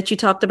love that you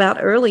talked about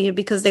earlier,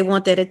 because they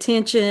want that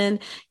attention,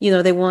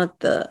 they want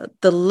the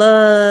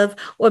love,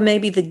 or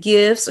maybe the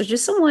gifts, or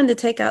just someone to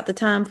take out the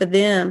time for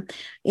them.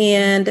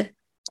 And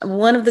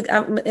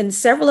and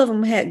several of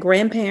them had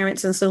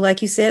grandparents. And so,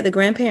 like you said, the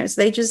grandparents,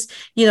 they just,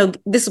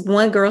 this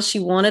one girl, she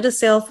wanted a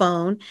cell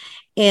phone.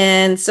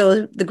 And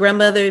so the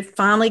grandmother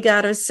finally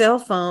got her cell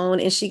phone,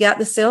 and she got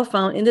the cell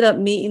phone, ended up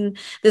meeting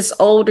this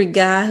older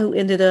guy who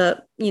ended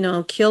up,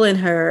 killing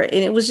her.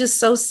 And it was just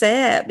so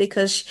sad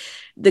because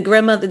the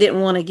grandmother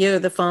didn't want to give her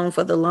the phone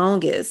for the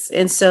longest.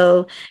 And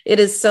so it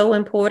is so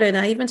important.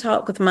 I even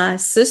talked with my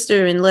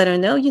sister and let her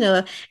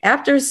know,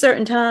 after a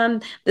certain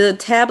time, the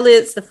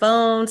tablets, the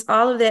phones,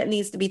 all of that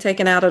needs to be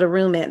taken out of the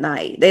room at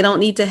night. They don't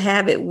need to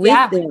have it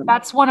with them.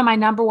 That's one of my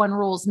number one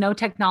rules. No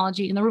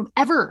technology in the room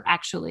ever,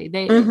 actually.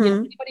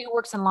 Anybody who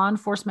works in law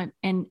enforcement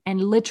and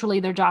literally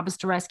their job is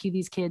to rescue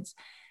these kids,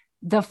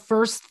 the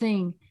first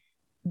thing,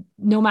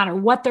 no matter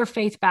what their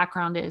faith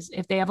background is,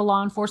 if they have a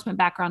law enforcement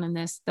background in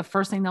this, the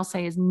first thing they'll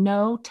say is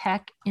no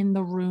tech in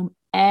the room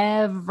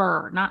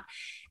ever, not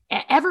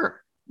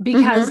ever.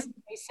 because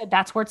they said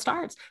that's where it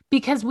starts,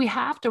 because we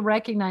have to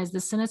recognize the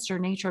sinister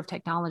nature of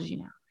technology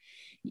now.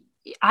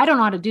 I don't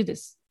know how to do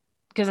this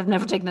because I've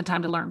never taken the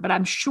time to learn, but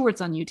I'm sure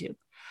it's on YouTube.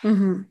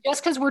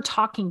 Just because we're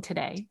talking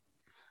today,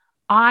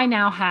 I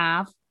now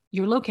have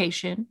your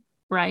location,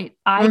 right?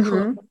 I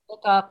could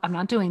look up, I'm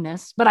not doing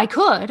this, but I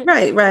could.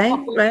 Right.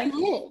 You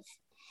live.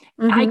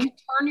 I can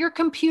turn your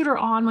computer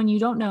on when you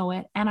don't know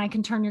it, and I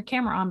can turn your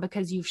camera on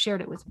because you've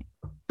shared it with me.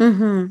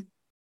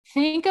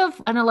 Think of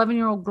an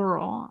 11-year-old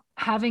girl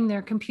having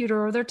their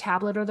computer or their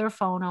tablet or their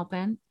phone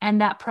open,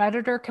 and that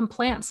predator can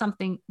plant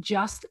something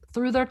just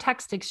through their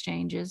text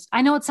exchanges.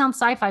 I know it sounds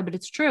sci-fi, but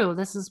it's true.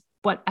 This is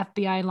what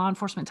FBI and law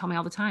enforcement tell me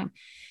all the time.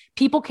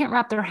 People can't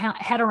wrap their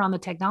head around the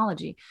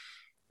technology,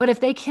 but if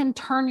they can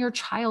turn your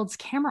child's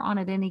camera on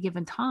at any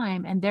given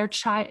time, and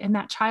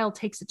that child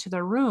takes it to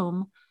their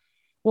room,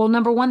 well,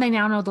 number one, they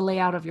now know the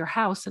layout of your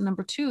house, and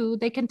number two,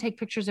 they can take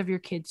pictures of your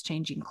kids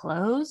changing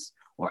clothes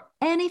or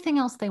anything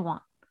else they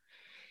want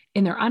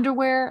in their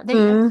underwear.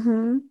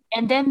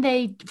 And then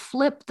they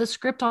flip the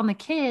script on the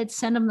kids,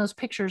 send them those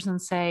pictures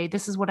and say,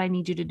 this is what I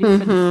need you to do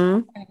for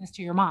this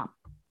to your mom.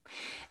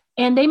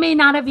 And they may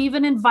not have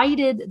even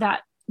invited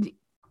that.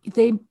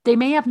 They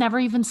may have never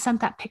even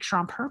sent that picture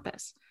on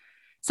purpose.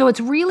 So it's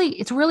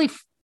really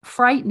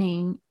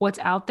frightening what's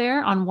out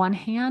there on one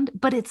hand,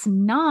 but it's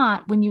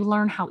not when you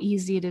learn how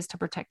easy it is to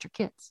protect your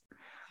kids.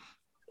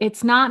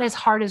 It's not as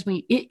hard as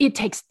it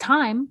takes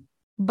time,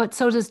 but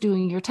so does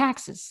doing your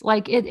taxes.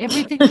 Like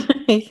everything.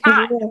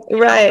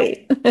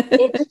 Right.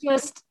 It's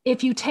just,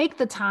 if you take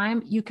the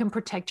time, you can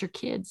protect your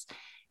kids.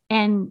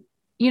 And,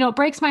 it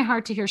breaks my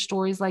heart to hear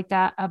stories like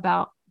that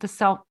about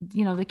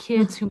the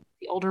kids who,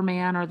 the older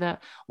man or the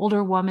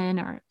older woman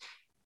or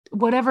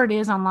whatever it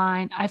is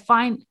online. I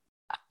find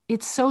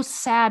it's so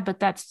sad,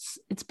 but it's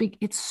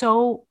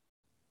so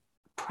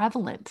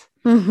prevalent.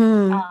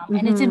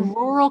 And it's in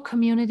rural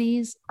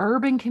communities,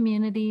 urban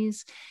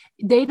communities.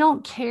 They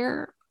don't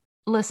care.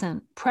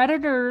 Listen,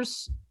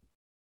 predators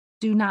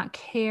do not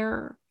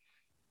care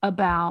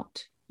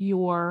about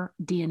your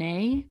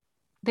DNA.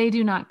 They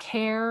do not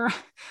care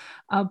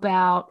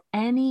about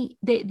they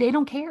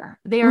don't care.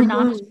 They are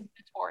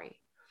non-discriminatory.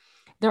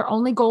 Their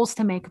only goal is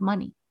to make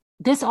money.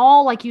 This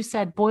all, like you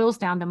said, boils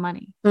down to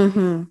money,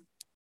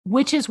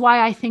 which is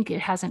why I think it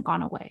hasn't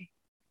gone away,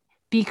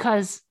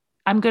 because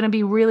I'm going to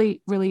be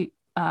really, really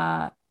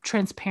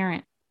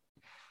transparent.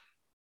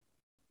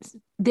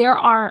 There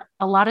are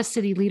a lot of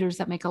city leaders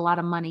that make a lot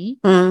of money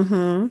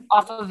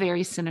off of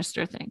very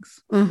sinister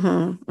things. They're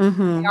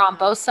on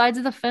both sides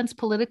of the fence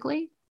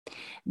politically.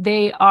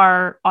 They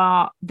are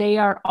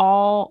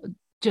all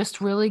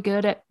just really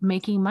good at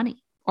making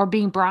money or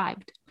being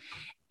bribed.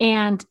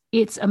 And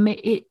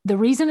the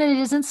reason it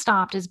isn't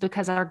stopped is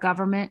because our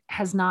government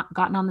has not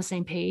gotten on the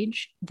same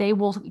page. They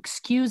will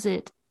excuse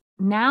it.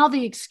 Now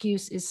the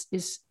excuse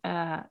is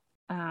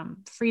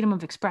freedom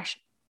of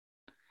expression.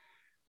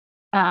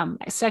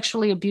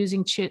 Sexually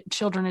abusing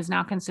children is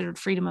now considered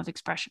freedom of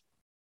expression.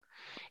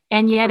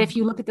 And yet, if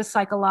you look at the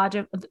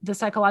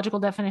psychological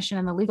definition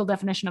and the legal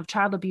definition of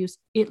child abuse,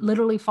 it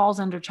literally falls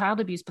under child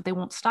abuse, but they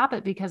won't stop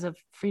it because of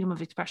freedom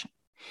of expression.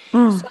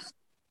 So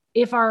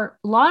if our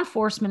law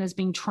enforcement is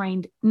being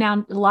trained,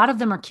 now a lot of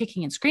them are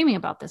kicking and screaming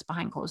about this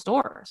behind closed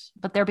doors,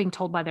 but they're being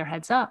told by their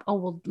heads up, oh,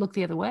 well, look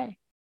the other way.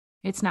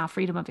 It's now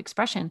freedom of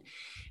expression.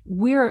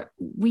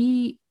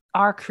 We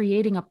are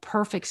creating a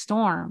perfect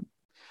storm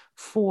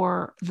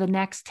for the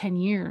next 10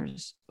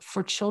 years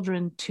for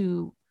children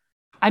to,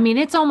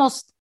 it's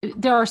almost,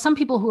 there are some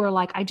people who are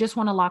like, I just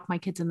want to lock my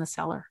kids in the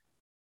cellar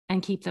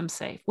and keep them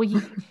safe.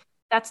 Well,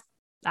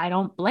 I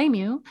don't blame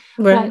you,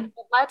 right.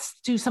 But let's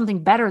do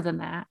something better than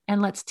that.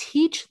 And let's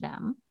teach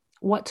them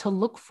what to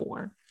look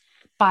for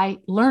by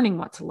learning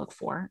what to look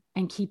for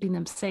and keeping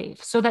them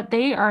safe so that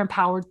they are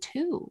empowered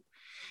too.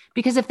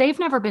 Because if they've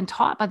never been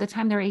taught, by the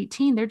time they're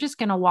 18, they're just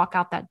going to walk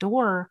out that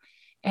door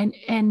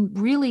and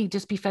really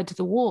just be fed to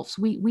the wolves.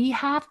 We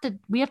have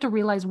to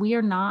realize we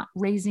are not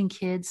raising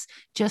kids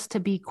just to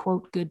be,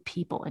 quote, good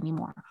people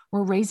anymore.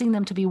 We're raising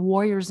them to be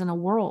warriors in a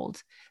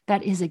world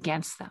that is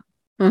against them.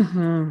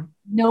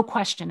 No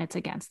question, it's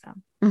against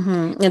them.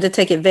 And to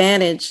take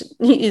advantage,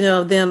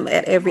 of them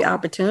at every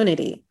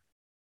opportunity.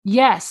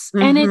 Yes.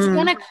 And it's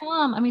going to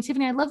come.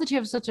 Tiffany, I love that you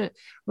have such a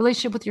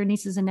relationship with your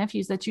nieces and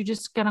nephews that you're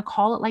just going to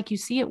call it like you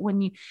see it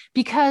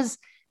because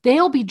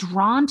they'll be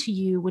drawn to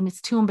you when it's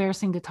too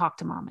embarrassing to talk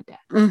to mom and dad,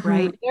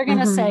 right? They're going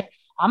to say,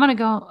 I'm going to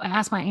go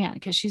ask my aunt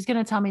because she's going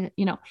to tell me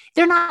that,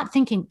 they're not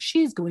thinking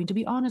she's going to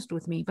be honest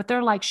with me, but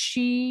they're like,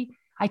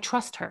 I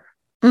trust her.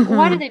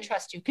 Why do they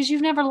trust you? Because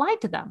you've never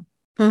lied to them.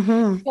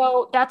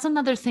 So that's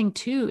another thing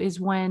too, is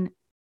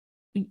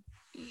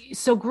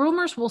so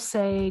groomers will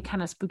say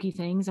kind of spooky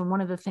things. And one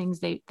of the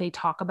things they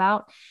talk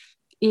about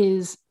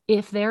is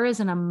if there is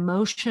an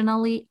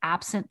emotionally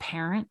absent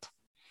parent,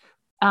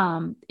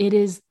 it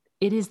is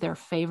their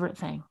favorite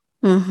thing.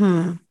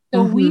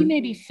 So we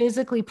may be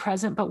physically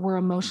present, but we're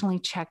emotionally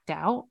checked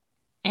out.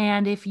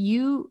 And if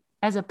you,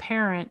 as a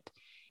parent,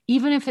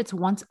 even if it's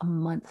once a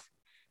month,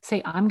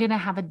 say, I'm going to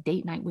have a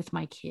date night with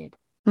my kid,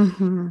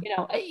 Mm-hmm.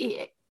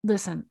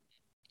 Listen,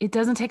 it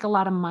doesn't take a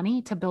lot of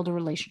money to build a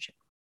relationship.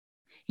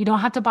 You don't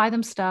have to buy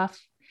them stuff.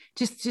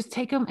 Just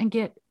take them and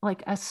get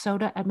like a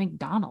soda at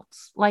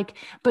McDonald's.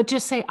 But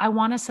just say, I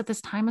want to set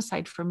this time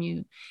aside from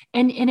you.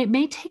 And it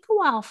may take a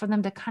while for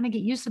them to kind of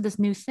get used to this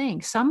new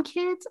thing. Some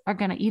kids are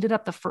going to eat it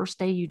up the first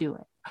day you do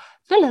it.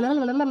 They're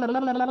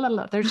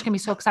just going to be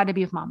so excited to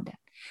be with mom and dad.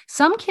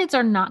 Some kids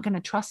are not going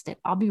to trust it.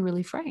 I'll be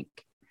really frank.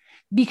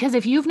 Because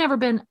if you've never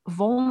been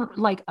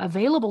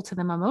available to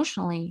them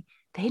emotionally,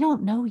 they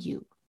don't know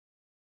you.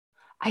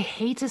 I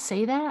hate to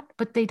say that,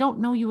 but they don't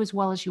know you as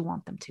well as you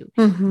want them to.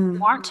 Mm-hmm.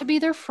 You aren't to be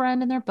their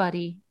friend and their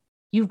buddy.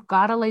 You've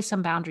got to lay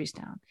some boundaries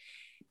down.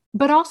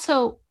 But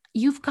also,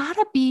 you've got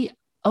to be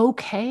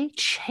okay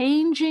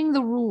changing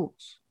the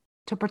rules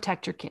to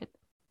protect your kid.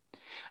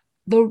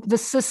 The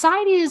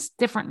society is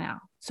different now.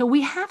 So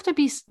we have to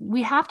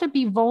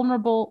be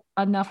vulnerable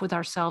enough with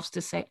ourselves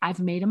to say, I've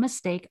made a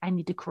mistake. I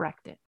need to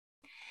correct it.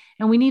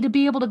 And we need to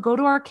be able to go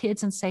to our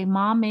kids and say,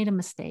 Mom made a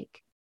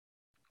mistake.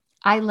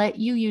 I let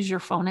you use your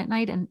phone at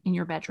night in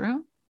your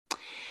bedroom,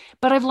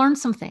 but I've learned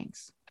some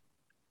things,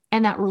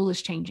 and that rule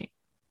is changing.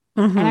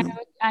 Mm-hmm. And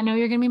I know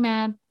you're going to be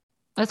mad.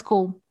 That's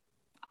cool.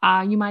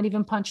 You might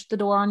even punch the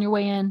door on your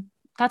way in.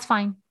 That's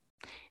fine.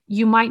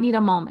 You might need a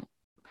moment,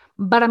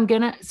 but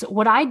so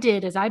what I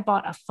did is I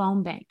bought a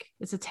phone bank.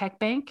 It's a tech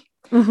bank.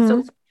 Mm-hmm.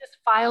 So just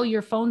file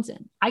your phones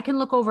in. I can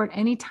look over at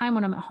any time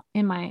when I'm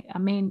in my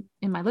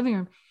living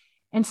room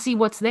and see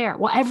what's there.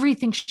 Well,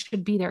 everything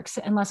should be there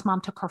unless mom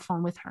took her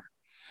phone with her.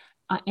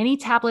 Any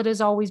tablet is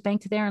always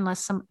banked there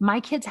unless my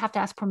kids have to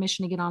ask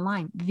permission to get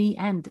online. The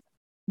end,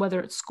 whether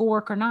it's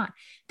schoolwork or not.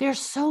 They're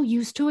so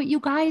used to it,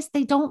 you guys.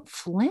 They don't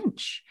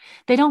flinch.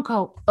 They don't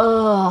go,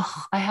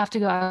 oh, I have to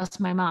go ask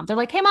my mom. They're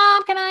like, hey,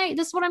 mom,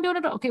 this is what I'm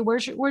doing. Okay,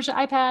 where's your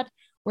iPad?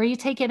 Where are you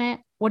taking it?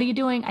 What are you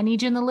doing? I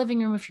need you in the living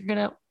room if you're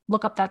going to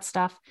look up that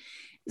stuff.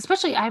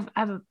 Especially I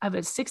have a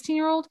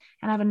 16-year-old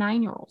and I have a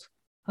 9-year-old.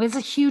 It's a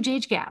huge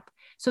age gap.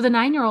 So the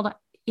 9-year-old,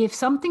 if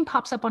something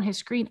pops up on his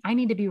screen, I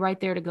need to be right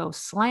there to go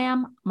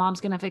slam.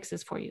 Mom's going to fix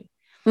this for you.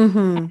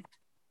 Mm-hmm.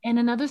 And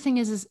another thing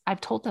is I've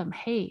told them,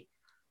 hey,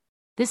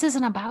 this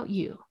isn't about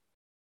you.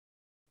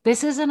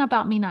 This isn't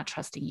about me not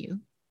trusting you.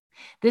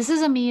 This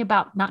isn't me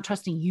about not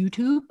trusting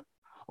YouTube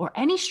or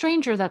any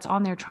stranger that's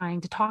on there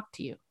trying to talk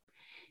to you.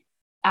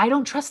 I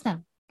don't trust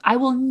them. I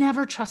will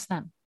never trust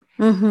them.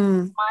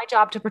 Mm-hmm. It's my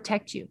job to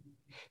protect you.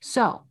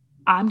 So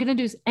I'm going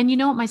to do, and you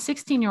know what my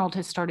 16-year-old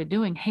has started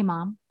doing? Hey,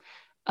 mom,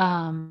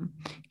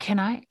 can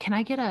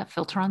I get a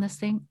filter on this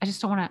thing? I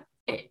just don't want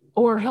to,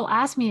 or he'll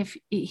ask me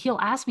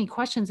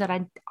questions that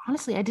I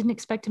didn't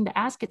expect him to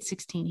ask at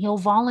 16. He'll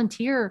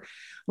volunteer.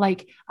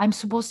 Like, I'm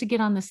supposed to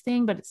get on this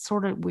thing, but it's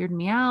sort of weirding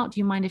me out. Do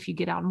you mind if you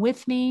get on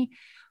with me?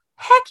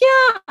 Heck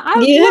yeah. I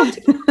would love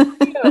to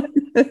get on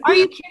with you. Are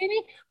you kidding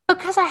me?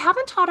 Because I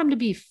haven't taught him to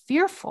be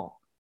fearful.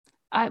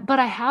 But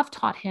I have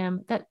taught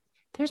him that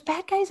there's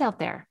bad guys out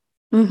there.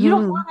 Mm-hmm. You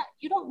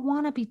don't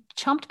want to be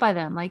chumped by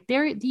them. Like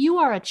you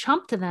are a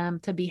chump to them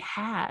to be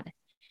had.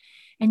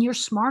 And you're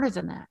smarter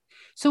than that.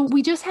 So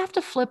we just have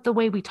to flip the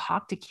way we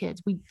talk to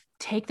kids. We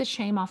take the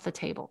shame off the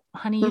table.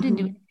 Honey, you didn't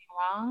do anything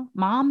wrong.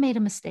 Mom made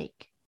a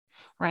mistake,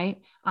 right?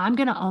 I'm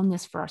going to own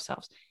this for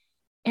ourselves.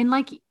 And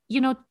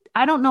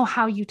I don't know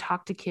how you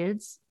talk to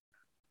kids,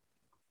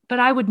 but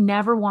I would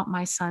never want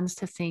my sons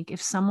to think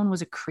if someone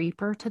was a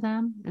creeper to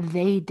them,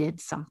 they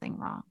did something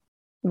wrong.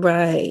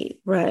 Right.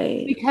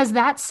 Because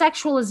that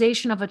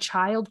sexualization of a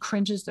child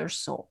cringes their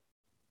soul.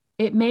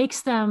 It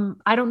makes them,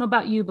 I don't know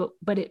about you,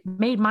 but it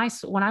made my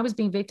soul, when I was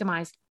being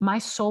victimized, my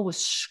soul was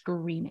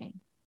screaming.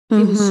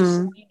 It was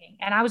screaming.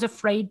 And I was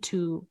afraid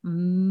to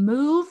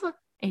move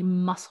a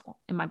muscle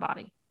in my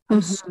body. I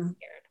was so scared.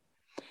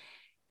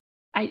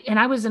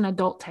 I was an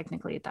adult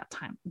technically at that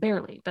time,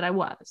 barely, but I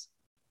was.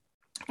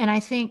 And I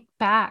think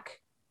back,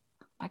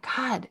 my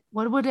God,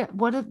 what would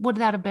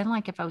that have been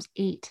like if I was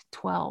 8,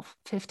 12,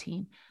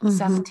 15,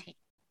 17?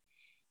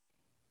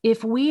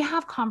 If we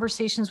have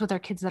conversations with our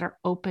kids that are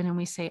open and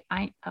we say,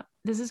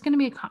 this is going to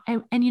be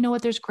and you know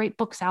what, there's great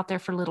books out there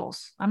for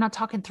littles. I'm not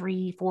talking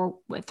 3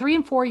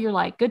 and 4. You're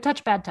like good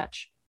touch, bad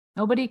touch.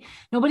 Nobody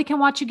can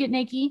watch you get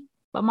naked,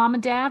 but mom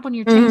and dad, when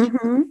you're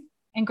changing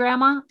and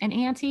grandma and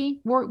auntie,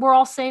 we're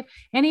all safe.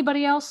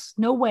 Anybody else?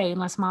 No way,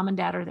 unless mom and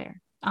dad are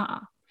there.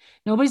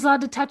 Nobody's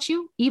allowed to touch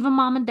you, even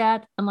mom and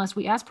dad, unless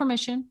we ask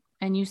permission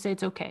and you say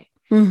it's okay.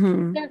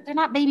 Mm-hmm. They're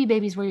not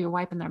babies where you're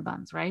wiping their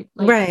buns, right?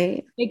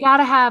 Right. They got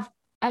to have,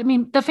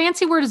 the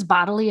fancy word is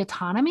bodily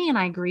autonomy. And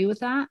I agree with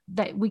that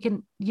we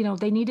can,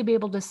 they need to be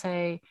able to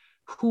say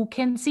who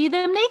can see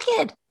them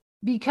naked,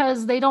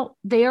 because they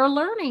are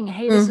learning,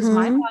 hey, this is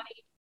my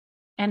body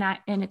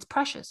and it's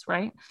precious.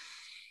 Right.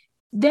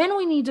 Then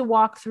we need to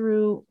walk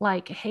through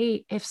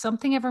hey, if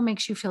something ever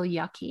makes you feel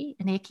yucky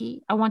and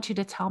icky, I want you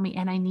to tell me,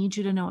 and I need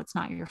you to know it's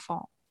not your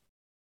fault.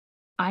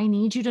 I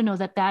need you to know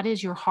that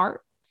is your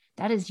heart.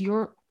 That is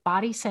your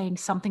body saying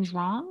something's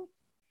wrong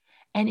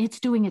and it's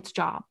doing its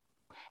job.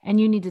 And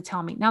you need to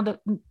tell me. Now,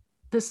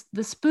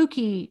 the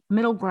spooky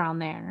middle ground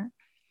there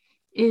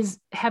is,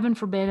 heaven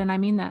forbid, and I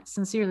mean that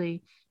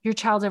sincerely, your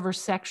child's ever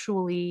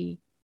sexually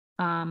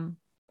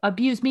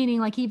abused, meaning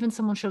like even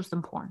someone shows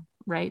them porn,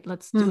 right?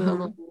 Let's do it a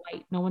little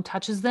light. No one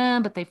touches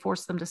them, but they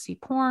force them to see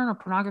porn or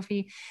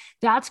pornography.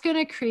 That's going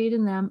to create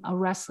in them a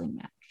wrestling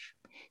match.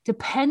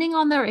 Depending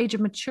on their age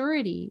of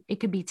maturity, it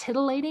could be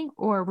titillating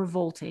or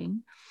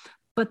revolting,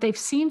 but they've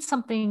seen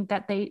something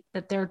that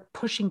they're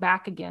pushing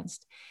back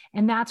against.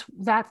 And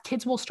that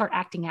kids will start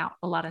acting out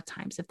a lot of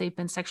times if they've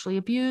been sexually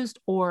abused,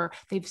 or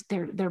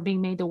they're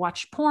being made to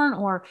watch porn,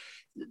 or,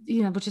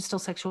 which is still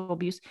sexual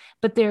abuse.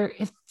 But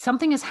if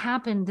something has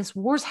happened, this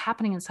war's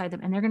happening inside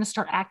them, and they're going to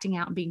start acting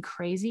out and being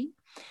crazy.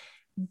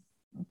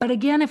 But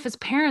again, if as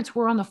parents,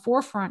 we're on the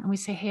forefront and we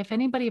say, hey, if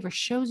anybody ever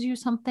shows you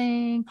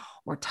something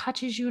or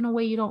touches you in a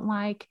way you don't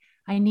like,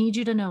 I need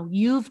you to know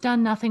you've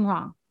done nothing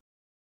wrong,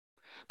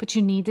 but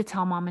you need to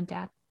tell mom and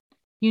dad.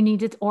 You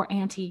need it, or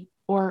auntie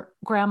or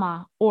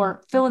grandma,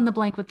 or fill in the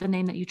blank with the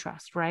name that you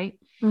trust, right?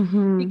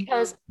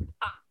 Because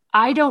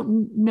I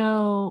don't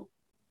know.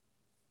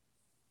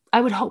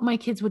 I would hope my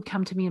kids would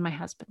come to me and my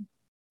husband.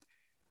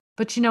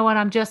 But you know what?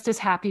 I'm just as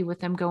happy with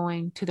them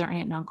going to their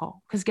aunt and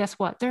uncle, because guess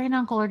what? Their aunt and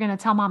uncle are going to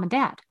tell mom and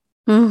dad.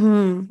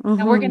 And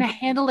we're going to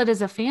handle it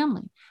as a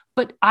family.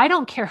 But I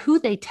don't care who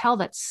they tell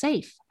that's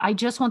safe. I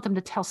just want them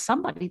to tell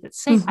somebody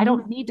that's safe. I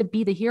don't need to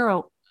be the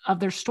hero of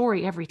their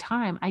story every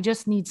time. I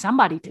just need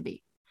somebody to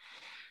be.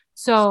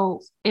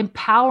 So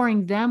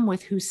empowering them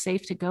with who's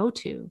safe to go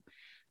to.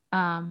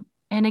 And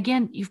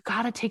again, you've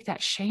got to take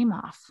that shame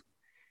off.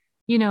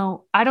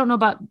 I don't know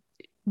about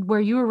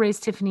where you were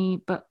raised, Tiffany,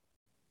 but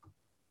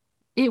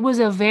it was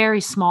a very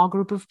small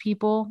group of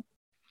people.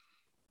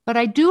 But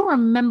I do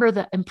remember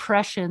the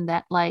impression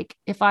that, like,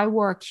 if I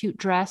wore a cute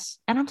dress,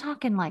 and I'm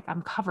talking like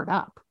I'm covered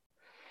up,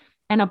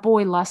 and a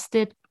boy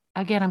lusted,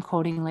 again, I'm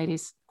quoting,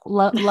 ladies,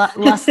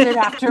 lusted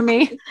after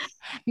me.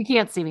 You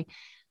can't see me.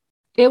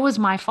 It was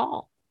my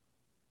fault.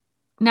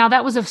 Now,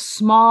 that was a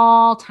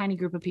small, tiny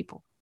group of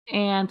people.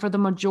 And for the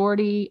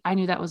majority, I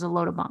knew that was a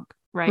load of bunk,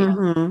 right?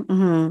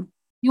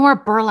 You wear a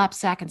burlap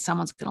sack and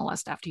someone's going to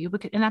lust after you,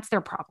 and that's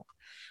their problem.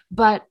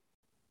 But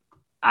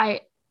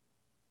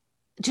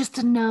just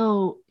to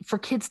know, for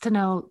kids to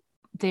know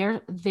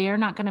they're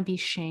not going to be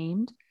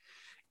shamed,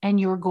 and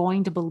you're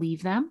going to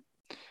believe them,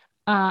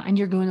 and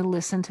you're going to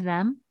listen to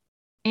them,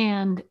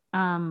 and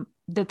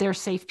that they're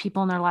safe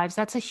people in their lives.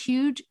 That's a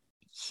huge,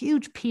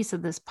 huge piece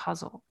of this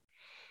puzzle.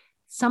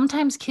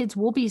 Sometimes kids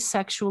will be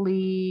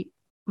sexually,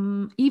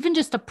 even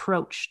just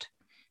approached.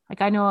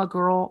 Like, I know a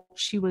girl,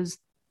 she was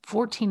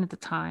 14 at the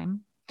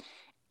time,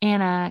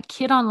 and a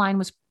kid online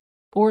was,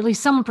 or at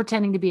least someone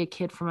pretending to be a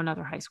kid from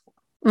another high school,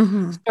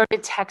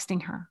 started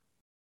texting her,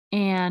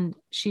 and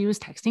she was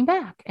texting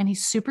back, and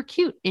he's super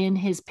cute in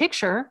his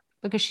picture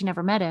because she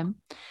never met him.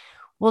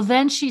 Well,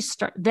 then he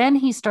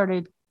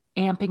started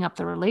amping up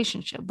the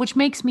relationship, which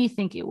makes me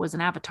think it was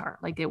an avatar.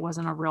 Like, it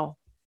wasn't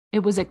it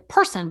was a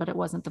person, but it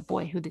wasn't the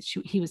boy who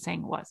he was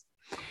saying it was.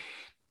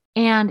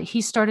 And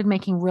he started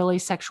making really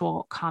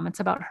sexual comments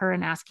about her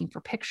and asking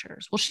for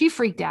pictures. Well, she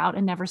freaked out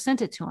and never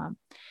sent it to him.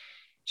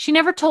 She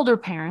never told her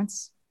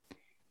parents,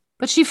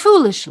 but she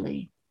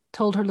foolishly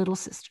told her little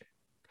sister.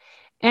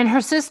 And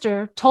her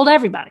sister told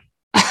everybody,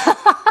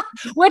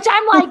 which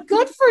I'm like,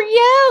 good for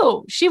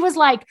you. She was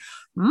like,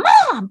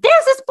 Mom,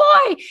 there's this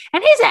boy,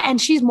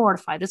 and she's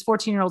mortified. This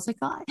 14-year-old's like,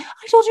 I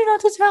told you not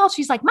to tell.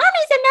 She's like, Mommy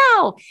said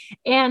no.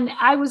 And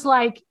I was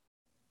like,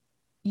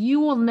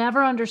 you will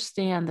never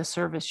understand the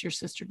service your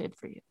sister did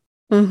for you.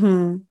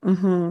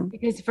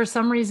 Because for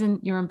some reason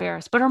you're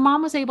embarrassed. But her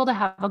mom was able to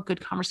have a good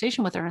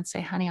conversation with her and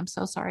say, honey, I'm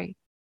so sorry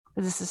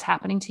that this is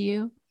happening to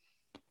you.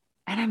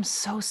 And I'm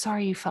so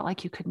sorry you felt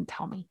like you couldn't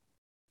tell me.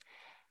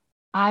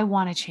 I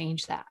want to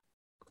change that.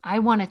 I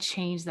want to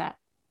change that,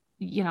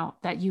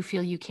 that you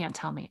feel you can't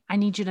tell me. I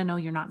need you to know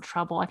you're not in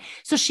trouble.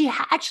 So she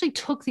actually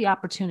took the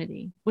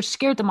opportunity, which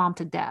scared the mom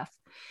to death,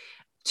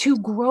 to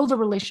grow the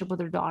relationship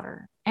with her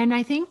daughter. And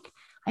I think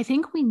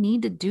we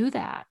need to do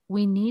that.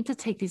 We need to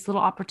take these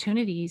little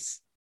opportunities,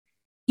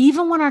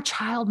 even when our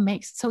child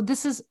makes, so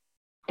this is,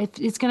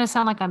 it's going to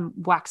sound like I'm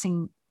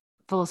waxing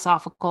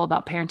philosophical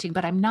about parenting,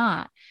 but I'm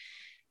not.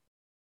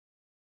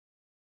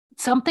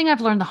 Something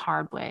I've learned the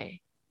hard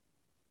way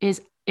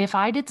is, if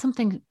I did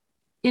something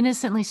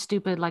innocently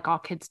stupid, like all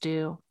kids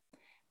do,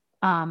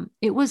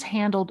 it was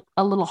handled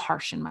a little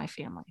harsh in my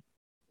family.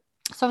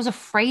 So I was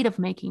afraid of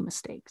making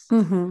mistakes.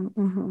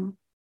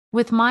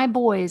 With my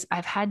boys,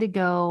 I've had to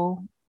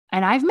go,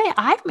 and I've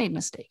made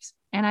mistakes,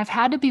 and I've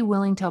had to be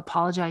willing to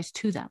apologize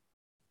to them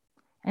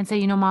and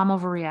say, Mom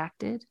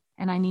overreacted,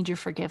 and I need your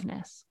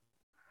forgiveness.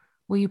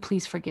 Will you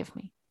please forgive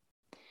me?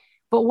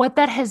 But what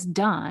that has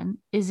done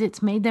is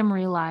it's made them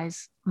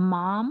realize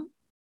Mom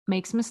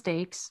makes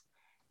mistakes,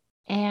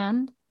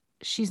 and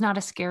she's not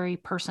a scary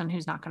person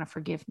who's not going to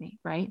forgive me.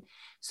 Right.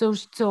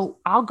 So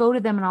I'll go to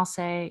them and I'll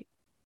say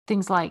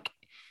things like,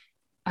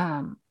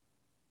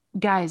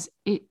 guys,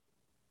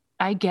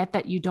 I get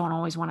that you don't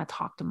always want to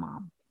talk to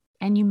Mom,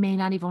 and you may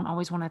not even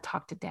always want to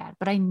talk to Dad,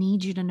 but I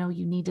need you to know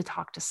you need to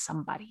talk to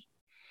somebody.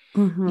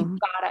 You've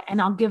gotta, and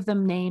I'll give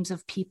them names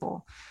of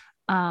people,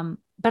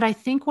 But I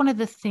think one of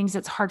the things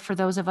that's hard for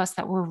those of us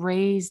that were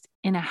raised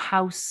in a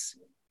house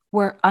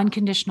where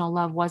unconditional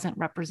love wasn't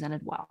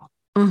represented well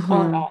or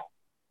at all,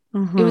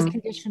 it was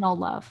conditional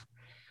love.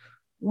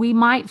 We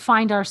might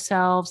find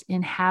ourselves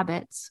in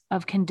habits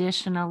of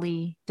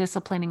conditionally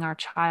disciplining our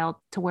child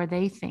to where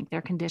they think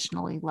they're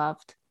conditionally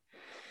loved.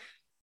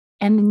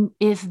 And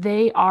if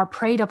they are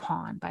preyed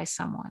upon by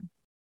someone,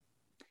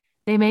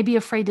 they may be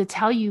afraid to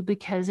tell you,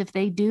 because if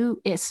they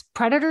do,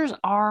 predators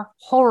are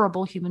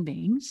horrible human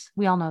beings.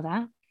 We all know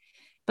that.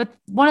 But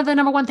one of the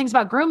number one things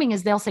about grooming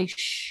is they'll say,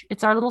 shh,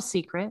 it's our little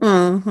secret.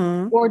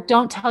 Or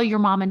don't tell your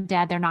mom and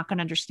dad, they're not going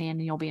to understand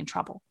and you'll be in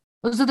trouble.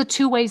 Those are the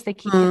two ways they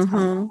keep kids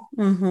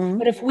comfortable.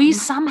 But if we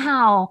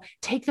somehow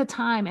take the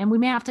time, and we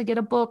may have to get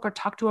a book or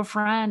talk to a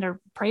friend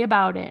or pray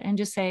about it and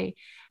just say,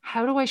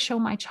 how do I show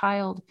my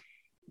child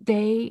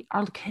they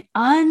are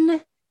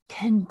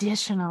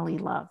unconditionally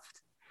loved?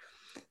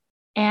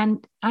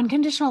 And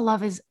unconditional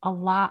love is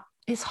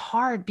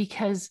hard,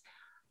 because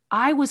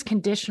I was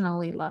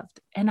conditionally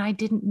loved and I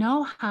didn't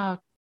know how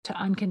to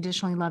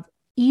unconditionally love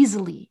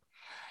easily.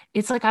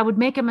 It's like I would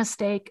make a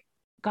mistake,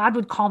 God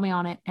would call me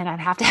on it, and I'd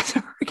have to ask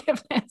for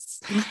forgiveness.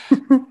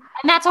 And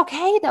that's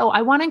okay though.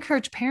 I want to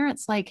encourage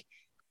parents, like,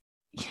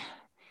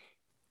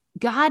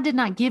 God did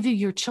not give you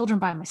your children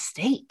by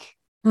mistake.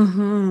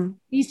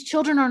 These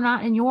children are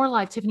not in your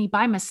life, Tiffany,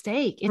 by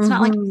mistake. It's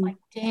not like,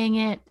 dang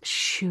it,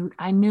 shoot,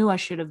 I knew I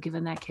should have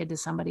given that kid to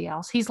somebody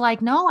else. He's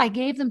like, no, I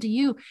gave them to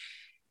you.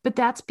 But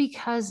that's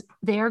because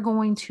they're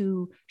going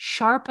to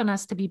sharpen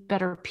us to be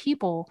better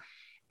people.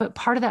 But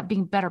part of that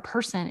being better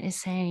person is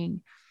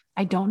saying,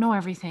 I don't know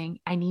everything.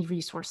 I need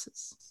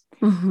resources.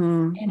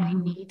 And I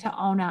need to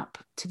own up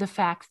to the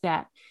fact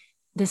that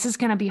this is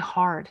going to be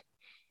hard.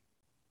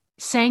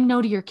 Saying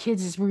no to your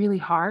kids is really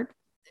hard.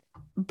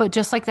 But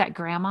just like that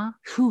grandma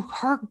who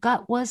her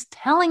gut was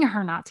telling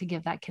her not to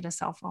give that kid a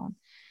cell phone,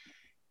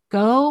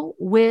 go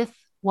with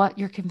what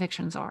your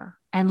convictions are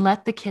and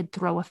let the kid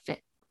throw a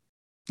fit.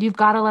 You've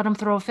got to let them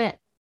throw a fit.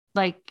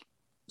 Like,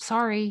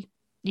 sorry,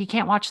 you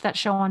can't watch that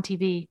show on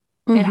TV.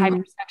 It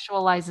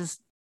hypersexualizes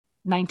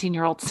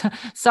 19-year-olds.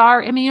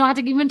 Sorry. I mean, you don't have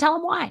to even tell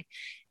them why.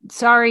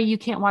 Sorry, you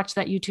can't watch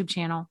that YouTube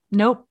channel.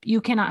 Nope.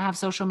 You cannot have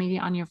social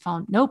media on your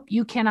phone. Nope.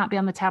 You cannot be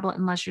on the tablet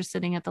unless you're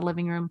sitting at the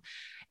living room.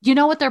 You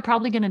know what they're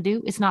probably going to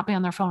do? It's not be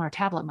on their phone or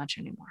tablet much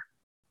anymore.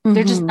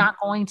 They're just not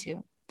going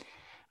to.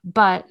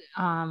 But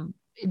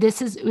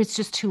it's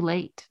just too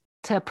late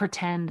to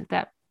pretend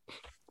that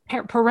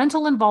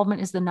parental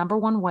involvement is the number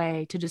one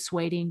way to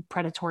dissuading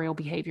predatory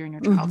behavior in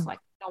your child's life.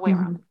 No way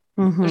around it.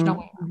 There's no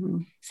way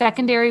around it.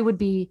 Secondary would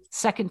be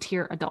second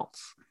tier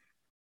adults,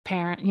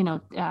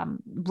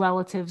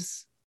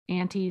 relatives,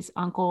 aunties,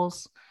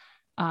 uncles,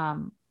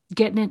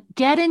 get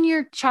in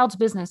your child's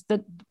business.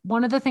 That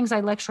one of the things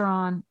I lecture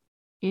on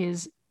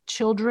is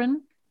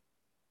children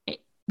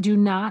do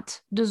not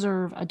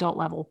deserve adult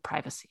level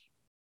privacy.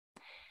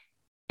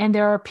 And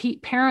there are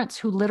parents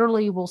who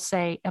literally will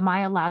say, am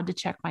I allowed to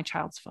check my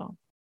child's phone?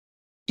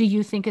 Do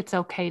you think it's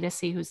okay to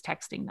see who's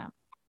texting them?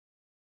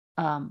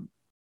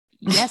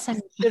 Yes, and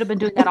you should have been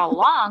doing that all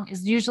along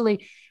is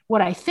usually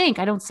what I think.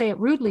 I don't say it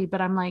rudely,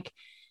 but I'm like,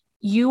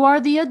 you are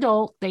the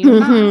adult. They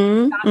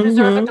do not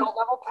deserve adult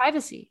level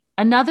privacy.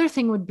 Another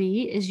thing would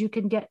be is you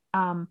can get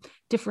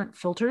different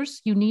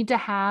filters. You need to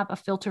have a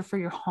filter for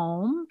your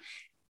home.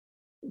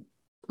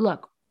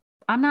 Look,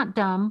 I'm not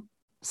dumb.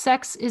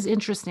 Sex is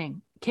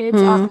interesting.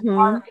 Kids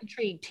are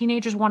intrigued.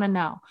 Teenagers want to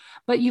know,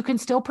 but you can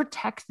still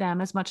protect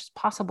them as much as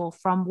possible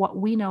from what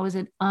we know is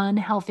an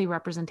unhealthy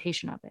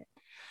representation of it.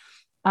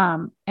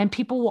 And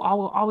people will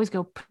always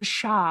go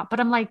pshaw, but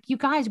I'm like, you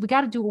guys, we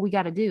got to do what we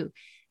got to do.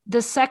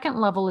 The second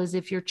level is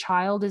if your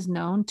child is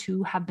known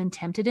to have been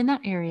tempted in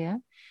that area.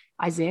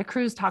 Isaiah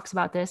Cruz talks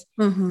about this.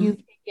 You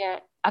can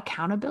get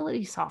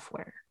accountability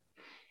software.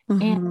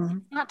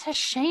 And it's not to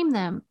shame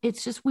them.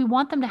 It's just, we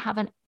want them to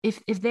have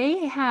if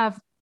they have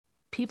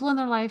people in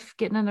their life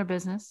getting in their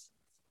business,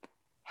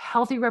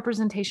 healthy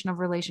representation of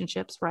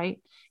relationships, right?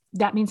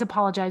 That means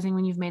apologizing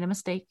when you've made a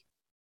mistake.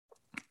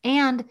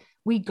 And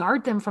we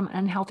guard them from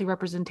unhealthy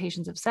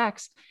representations of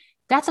sex.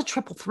 That's a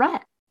triple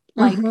threat.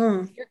 Like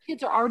your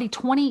kids are already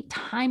 20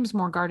 times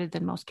more guarded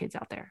than most kids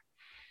out there.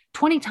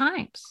 20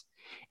 times.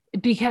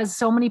 Because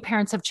so many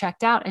parents have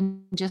checked out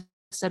and just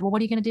said, well,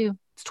 what are you going to do?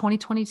 It's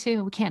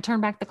 2022. We can't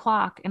turn back the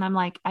clock. And I'm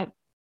like,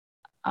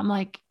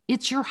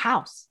 it's your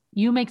house.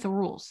 You make the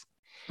rules.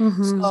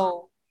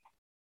 So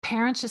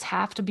parents just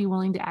have to be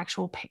willing to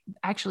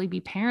actually be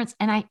parents.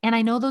 And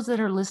I know those that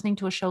are listening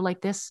to a show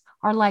like this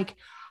are like,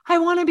 I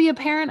want to be a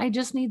parent. I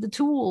just need the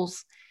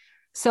tools.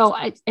 So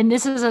and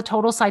this is a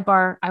total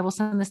sidebar. I will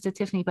send this to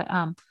Tiffany, but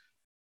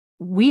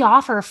we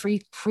offer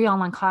free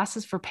online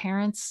classes for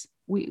parents.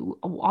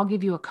 I'll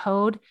give you a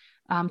code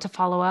to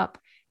follow up.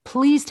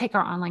 Please take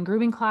our online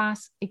grooming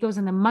class. It goes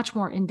into much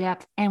more in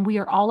depth, and we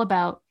are all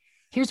about,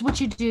 here's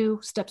what you do,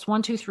 steps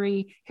 1, 2,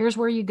 3, here's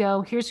where you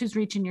go, here's who's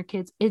reaching your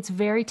kids. It's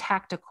very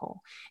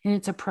tactical in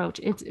its approach.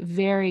 It's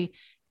very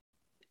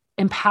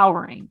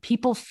empowering.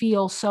 People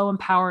feel so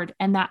empowered,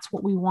 and that's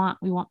what we want.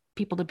 We want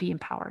people to be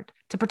empowered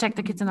to protect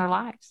the kids in their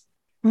lives.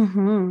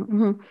 Mm-hmm,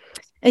 mm-hmm.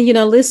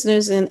 And,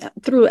 listeners, and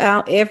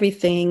throughout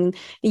everything,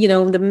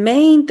 the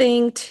main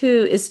thing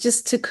too is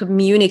just to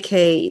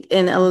communicate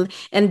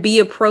and be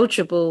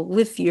approachable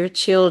with your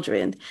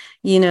children.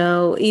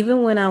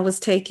 Even when I was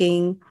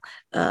taking,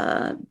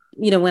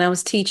 when I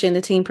was teaching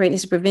the teen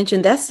pregnancy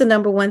prevention, that's the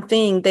number one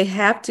thing. They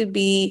have to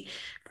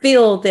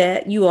feel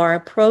that you are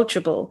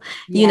approachable.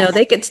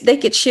 Yes. They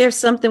could share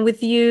something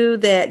with you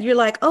that you're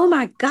like, oh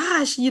my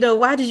gosh,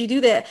 why did you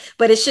do that?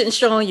 But it shouldn't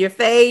show on your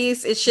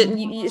face. It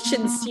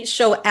shouldn't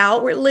show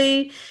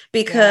outwardly,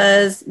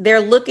 because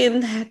they're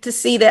looking to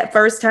see that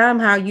first time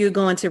how you're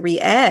going to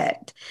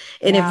react.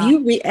 And if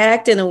you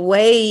react in a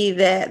way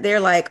that they're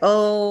like,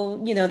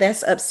 oh,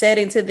 that's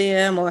upsetting to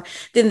them, or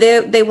then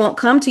they won't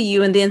come to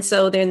you. And then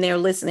they're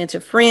listening to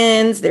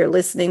friends, they're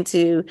listening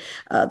to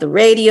the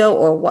radio,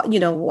 or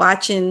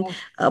watching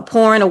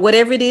porn, or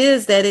whatever it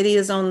is that it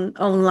is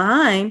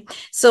online.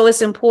 So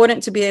it's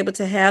important to be able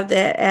to have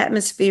that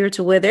atmosphere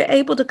to where they're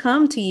able to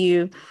come to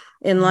you.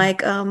 And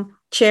like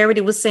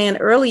Charity was saying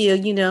earlier,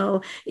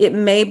 it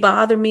may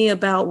bother me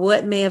about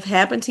what may have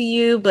happened to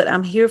you, but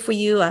I'm here for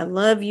you. I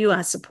love you.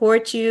 I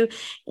support you,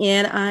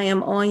 and I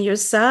am on your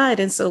side.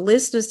 And so,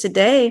 listeners,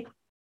 today,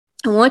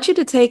 I want you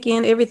to take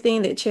in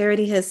everything that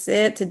Charity has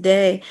said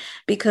today,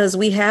 because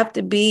we have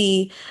to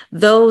be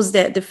those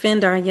that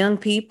defend our young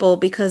people,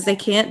 because they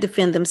can't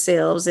defend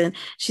themselves. And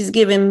she's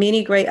given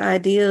many great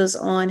ideas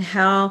on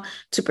how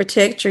to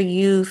protect your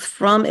youth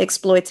from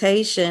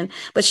exploitation.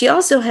 But she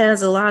also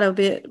has a lot of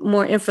bit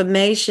more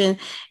information.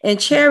 And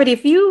Charity,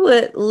 if you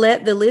would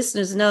let the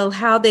listeners know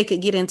how they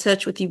could get in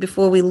touch with you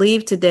before we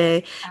leave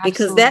today,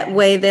 because that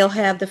way they'll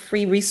have the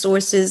free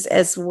resources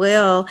as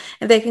well.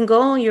 And they can go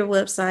on your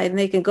website and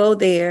they can go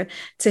there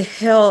to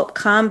help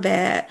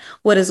combat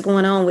what is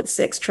going on with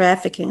sex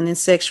trafficking and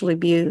sexual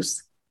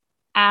abuse.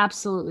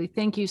 Absolutely.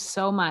 Thank you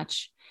so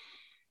much.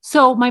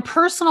 So my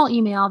personal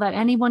email that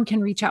anyone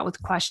can reach out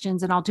with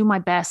questions, and I'll do my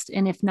best.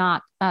 And if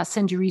not,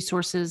 send you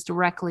resources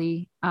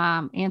directly,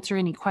 answer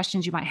any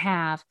questions you might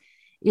have,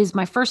 is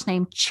my first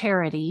name,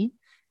 Charity,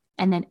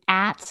 and then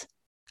at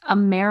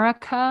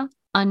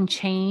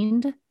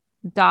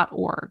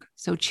AmericaUnchained.org.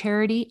 So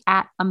Charity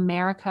at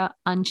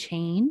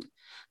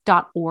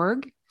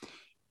AmericaUnchained.org.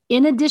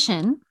 In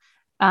addition,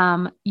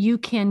 you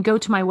can go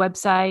to my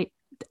website.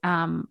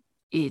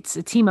 It's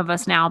a team of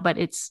us now, but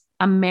it's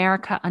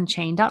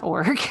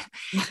AmericaUnchained.org.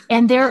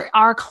 And there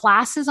are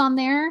classes on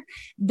there.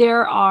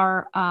 There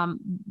are,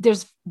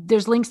 there's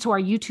links to our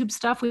YouTube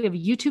stuff. We have a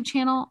YouTube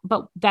channel,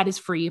 but that is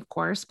free, of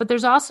course, but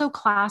there's also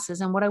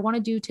classes. And what I want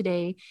to do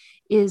today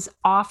is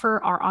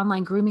offer our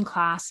online grooming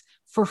class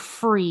for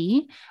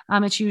free.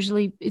 It's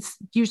usually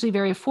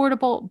very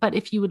affordable, but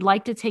if you would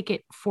like to take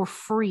it for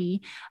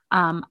free,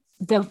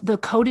 the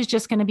code is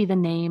just going to be the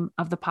name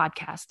of the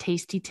podcast,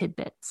 Tasty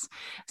Tidbits.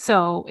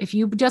 So if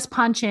you just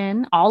punch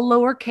in all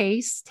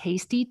lowercase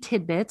Tasty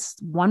Tidbits,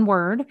 one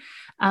word,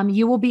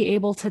 you will be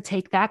able to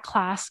take that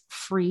class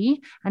free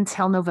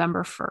until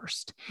November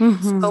 1st.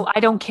 Mm-hmm. So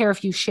I don't care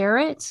if you share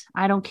it.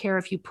 I don't care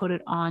if you put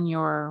it on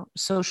your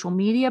social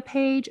media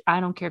page. I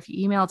don't care if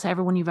you email it to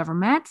everyone you've ever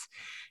met.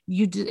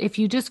 If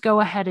you just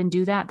go ahead and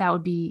do that, that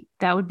would be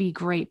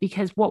great,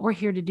 because what we're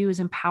here to do is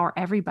empower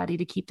everybody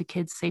to keep the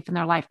kids safe in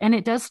their life. And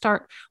it does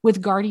start with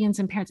guardians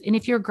and parents. And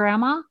if you're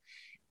grandma,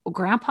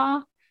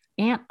 grandpa,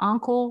 aunt,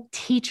 uncle,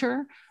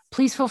 teacher,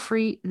 please feel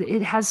free.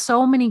 It has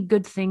so many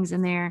good things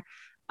in there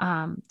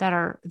that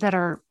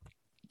are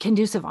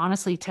conducive,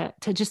 honestly, to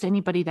just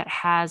anybody that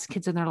has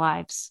kids in their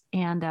lives.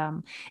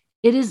 And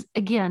it is,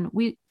 again,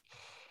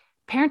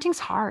 parenting's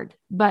hard,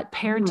 but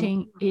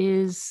parenting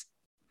is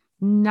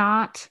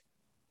not,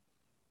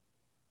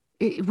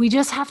 we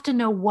just have to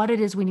know what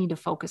it is we need to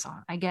focus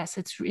on. I guess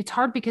it's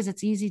hard because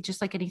it's easy,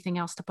 just like anything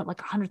else, to put like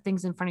 100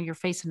 things in front of your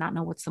face and not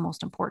know what's the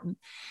most important.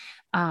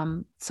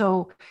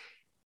 So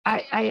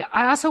I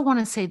also want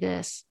to say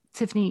this,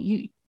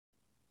 Tiffany,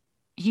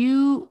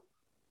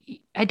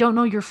 I don't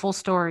know your full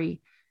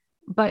story,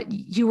 but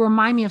you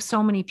remind me of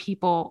so many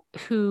people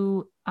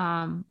who,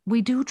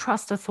 we do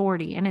trust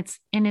authority, and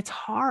it's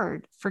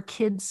hard for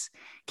kids.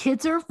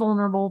 Kids are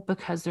vulnerable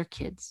because they're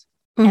kids.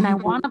 Mm-hmm.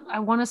 And I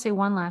want to say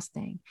one last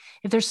thing.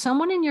 If there's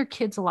someone in your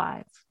kid's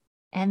life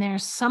and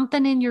there's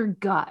something in your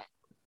gut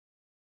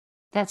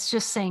that's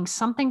just saying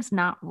something's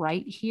not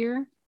right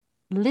here,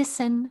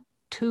 listen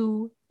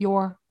to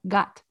your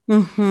gut.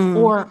 Mm-hmm.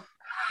 Or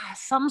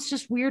something's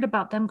just weird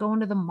about them going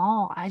to the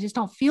mall. I just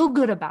don't feel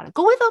good about it.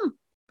 Go with them.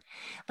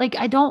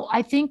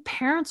 I think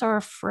parents are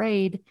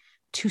afraid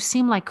to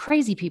seem like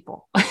crazy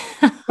people.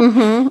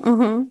 Mm-hmm,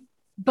 mm-hmm.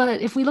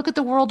 But if we look at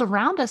the world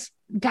around us,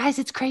 guys,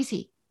 it's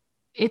crazy.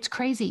 It's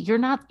crazy.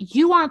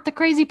 You aren't the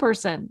crazy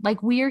person.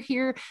 Like, we are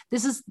here.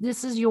 This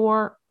is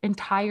your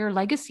entire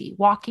legacy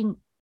walking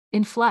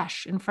in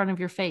flesh in front of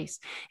your face.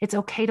 It's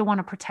okay to want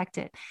to protect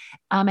it.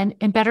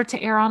 And better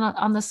to err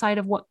on the side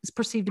of what is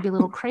perceived to be a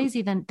little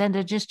crazy than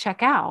to just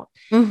check out.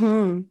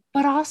 Mm-hmm.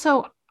 But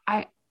also,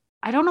 I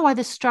don't know why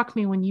this struck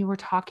me when you were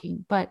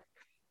talking, but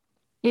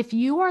if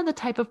you are the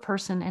type of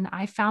person, and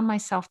I found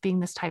myself being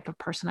this type of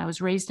person, I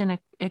was raised in a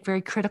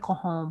very critical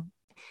home.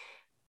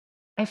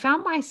 I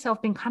found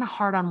myself being kind of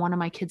hard on one of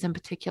my kids in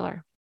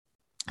particular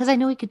because I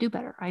knew he could do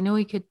better. I knew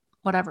he could,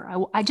 whatever.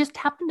 I just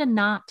happened to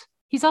not,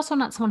 he's also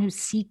not someone who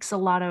seeks a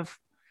lot of,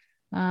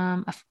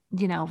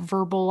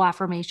 verbal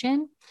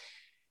affirmation.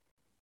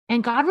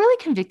 And God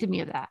really convicted me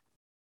of that.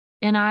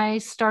 And I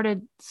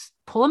started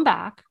pulling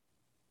back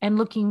and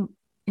looking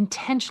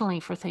intentionally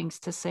for things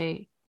to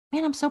say,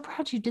 man, I'm so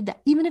proud you did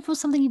that. Even if it was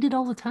something you did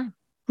all the time.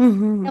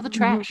 Mm-hmm. The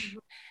trash.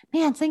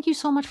 Man, thank you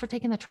so much for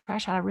taking the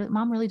trash out.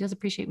 Mom really does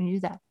appreciate when you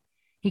do that.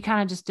 He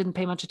kind of just didn't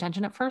pay much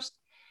attention at first,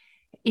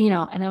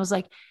 and I was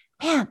like,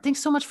 man,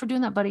 thanks so much for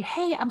doing that, buddy.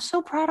 Hey, I'm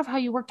so proud of how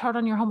you worked hard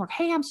on your homework.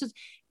 Hey, I'm just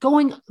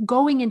going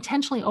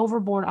intentionally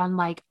overboard on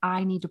like,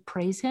 I need to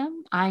praise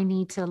him. I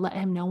need to let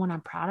him know when I'm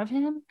proud of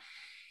him.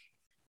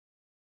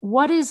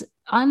 What is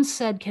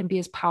unsaid can be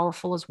as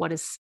powerful as what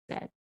is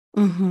said.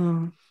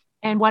 Mm-hmm.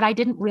 And what I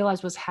didn't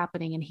realize was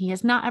happening, and he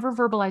has not ever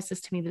verbalized this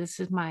to me, this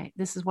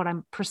is what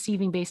I'm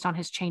perceiving based on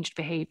his changed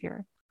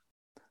behavior.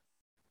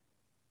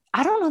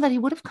 I don't know that he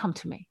would have come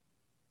to me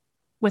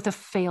with a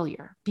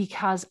failure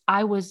because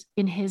I was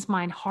in his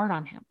mind hard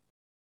on him.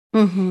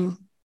 Mm-hmm.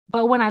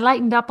 But when I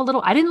lightened up a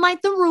little, I didn't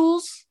like the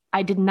rules.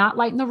 I did not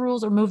lighten the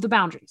rules or move the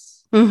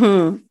boundaries.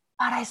 Mm-hmm.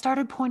 But I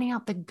started pointing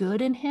out the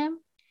good in him.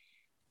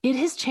 It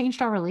has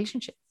changed our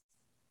relationship.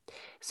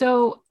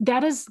 So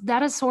that is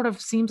sort of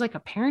seems like a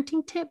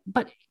parenting tip,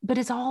 but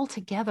it's all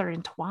together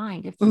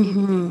entwined.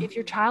 If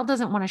your child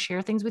doesn't want to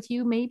share things with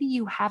you, maybe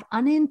you have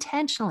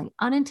unintentionally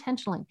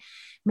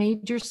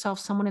made yourself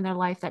someone in their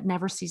life that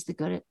never sees the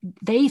good.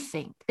 They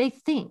think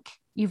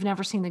you've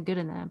never seen the good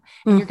in them,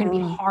 and you're going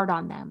to be hard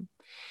on them.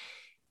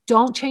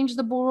 Don't change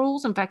the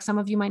rules. In fact, some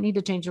of you might need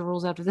to change the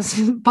rules after this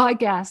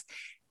podcast.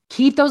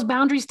 Keep those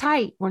boundaries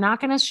tight. We're not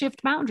going to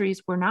shift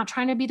boundaries. We're not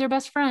trying to be their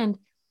best friend.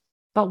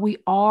 But we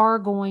are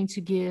going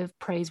to give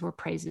praise where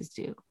praise is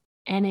due.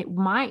 And it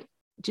might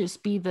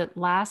just be the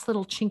last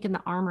little chink in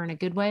the armor in a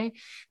good way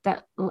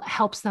that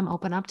helps them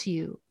open up to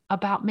you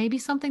about maybe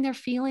something they're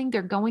feeling,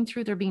 they're going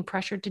through, they're being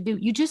pressured to do.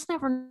 You just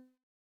never know.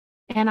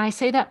 And I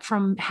say that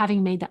from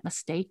having made that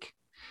mistake.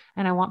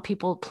 And I want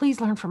people,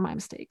 please learn from my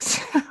mistakes.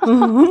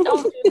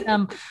 Don't do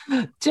them.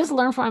 Just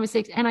learn from my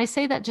mistakes. And I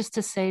say that just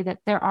to say that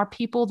there are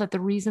people that the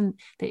reason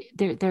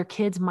their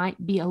kids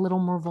might be a little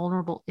more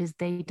vulnerable is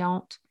they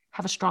don't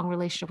have a strong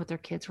relationship with their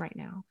kids right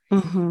now.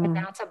 Mm-hmm. And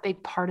that's a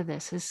big part of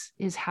this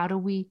is how do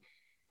we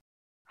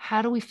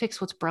fix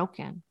what's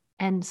broken?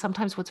 And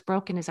sometimes what's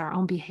broken is our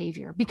own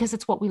behavior because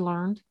it's what we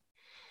learned.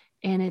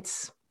 And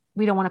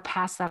we don't want to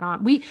pass that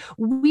on. We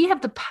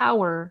have the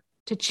power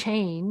to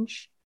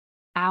change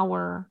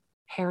our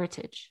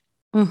heritage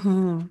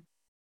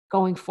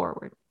going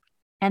forward.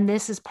 And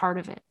this is part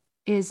of it,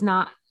 is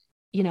not,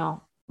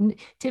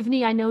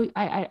 Tiffany, I know,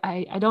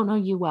 I don't know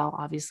you well,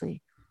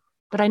 obviously,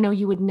 but I know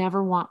you would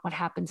never want what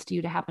happens to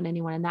you to happen to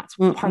anyone. And that's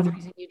part of the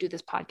reason you do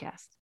this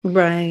podcast.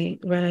 Right.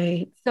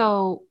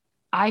 So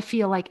I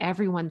feel like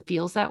everyone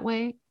feels that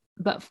way,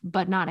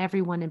 but not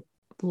everyone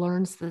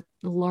learns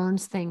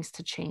things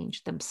to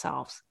change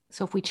themselves.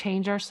 So if we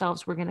change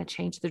ourselves, we're going to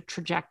change the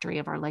trajectory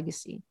of our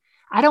legacy.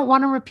 I don't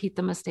want to repeat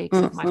the mistakes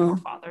of my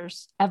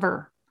forefathers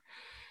ever.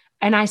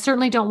 And I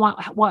certainly don't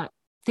want what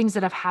things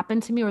that have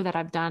happened to me or that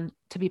I've done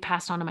to be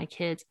passed on to my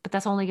kids, but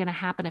that's only going to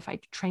happen if I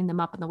train them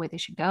up in the way they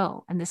should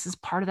go. And this is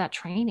part of that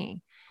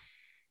training.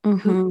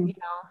 That's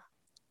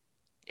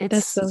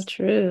so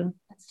true.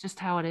 It's just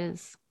how it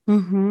is.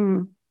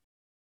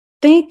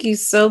 Thank you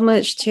so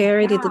much,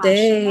 Charity,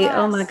 today. Yes.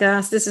 Oh my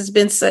gosh, this has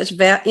been such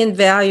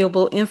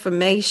invaluable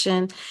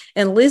information.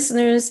 And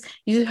listeners,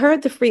 you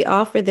heard the free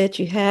offer that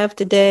you have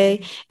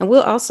today, and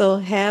we'll also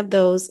have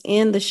those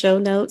in the show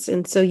notes.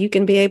 And so you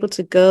can be able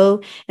to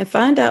go and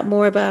find out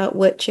more about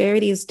what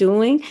Charity is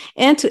doing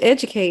and to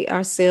educate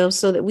ourselves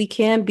so that we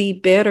can be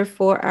better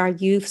for our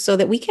youth, so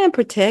that we can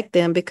protect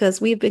them,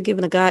 because we've been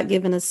given a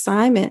God-given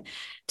assignment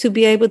to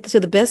be able to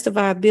the best of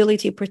our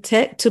ability,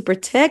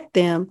 protect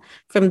them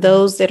from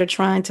those that are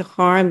trying to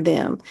harm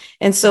them.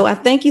 And so I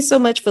thank you so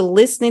much for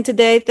listening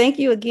today. Thank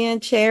you again,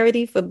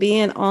 Charity, for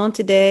being on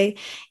today.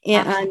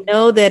 And I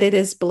know that it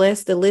has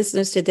blessed the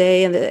listeners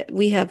today, and that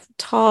we have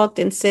talked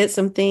and said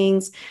some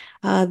things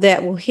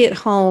that will hit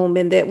home,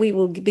 and that we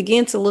will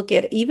begin to look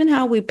at even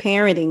how we're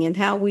parenting and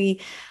how we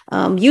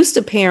used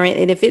to parent.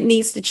 And if it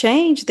needs to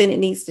change, then it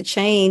needs to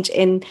change.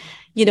 And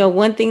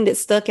one thing that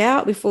stuck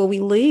out before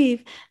we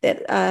leave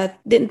that I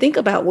didn't think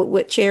about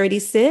what Charity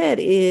said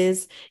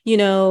is,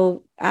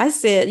 I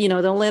said,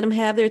 don't let them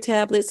have their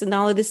tablets and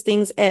all of these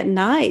things at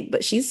night.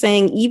 But she's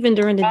saying even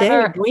during the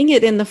day, bring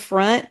it in the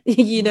front,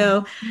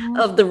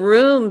 of the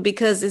room,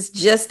 because it's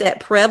just that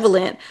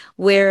prevalent,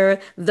 where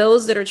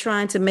those that are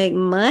trying to make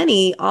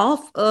money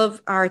off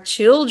of our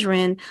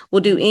children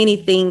will do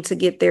anything to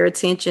get their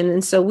attention.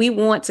 And so we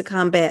want to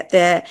combat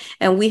that.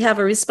 And we have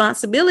a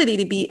responsibility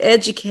to be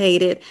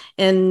educated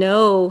and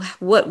know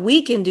what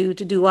we can do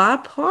to do our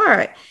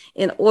part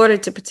in order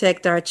to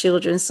protect our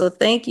children. So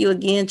thank you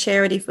again,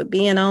 Charity, for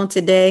being being on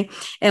today.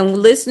 And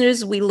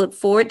listeners, we look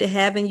forward to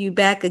having you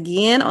back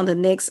again on the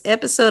next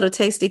episode of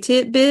Tasty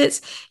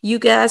Tidbits. You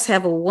guys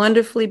have a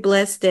wonderfully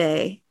blessed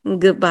day.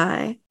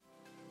 Goodbye.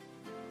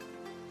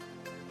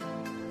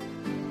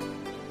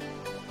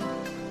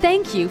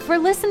 Thank you for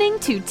listening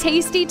to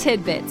Tasty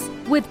Tidbits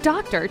with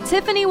Dr.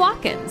 Tiffany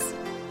Watkins.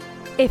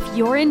 If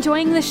you're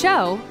enjoying the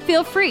show,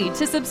 feel free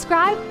to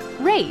subscribe,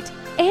 rate,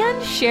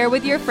 and share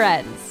with your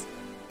friends.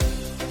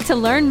 To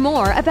learn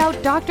more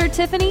about Dr.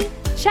 Tiffany,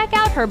 check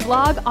out her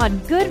blog on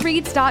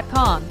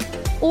Goodreads.com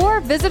or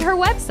visit her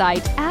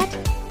website at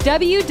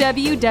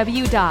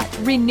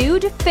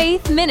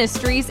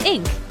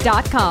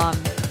www.renewedfaithministriesinc.com.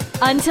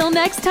 Until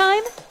next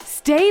time,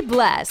 stay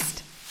blessed.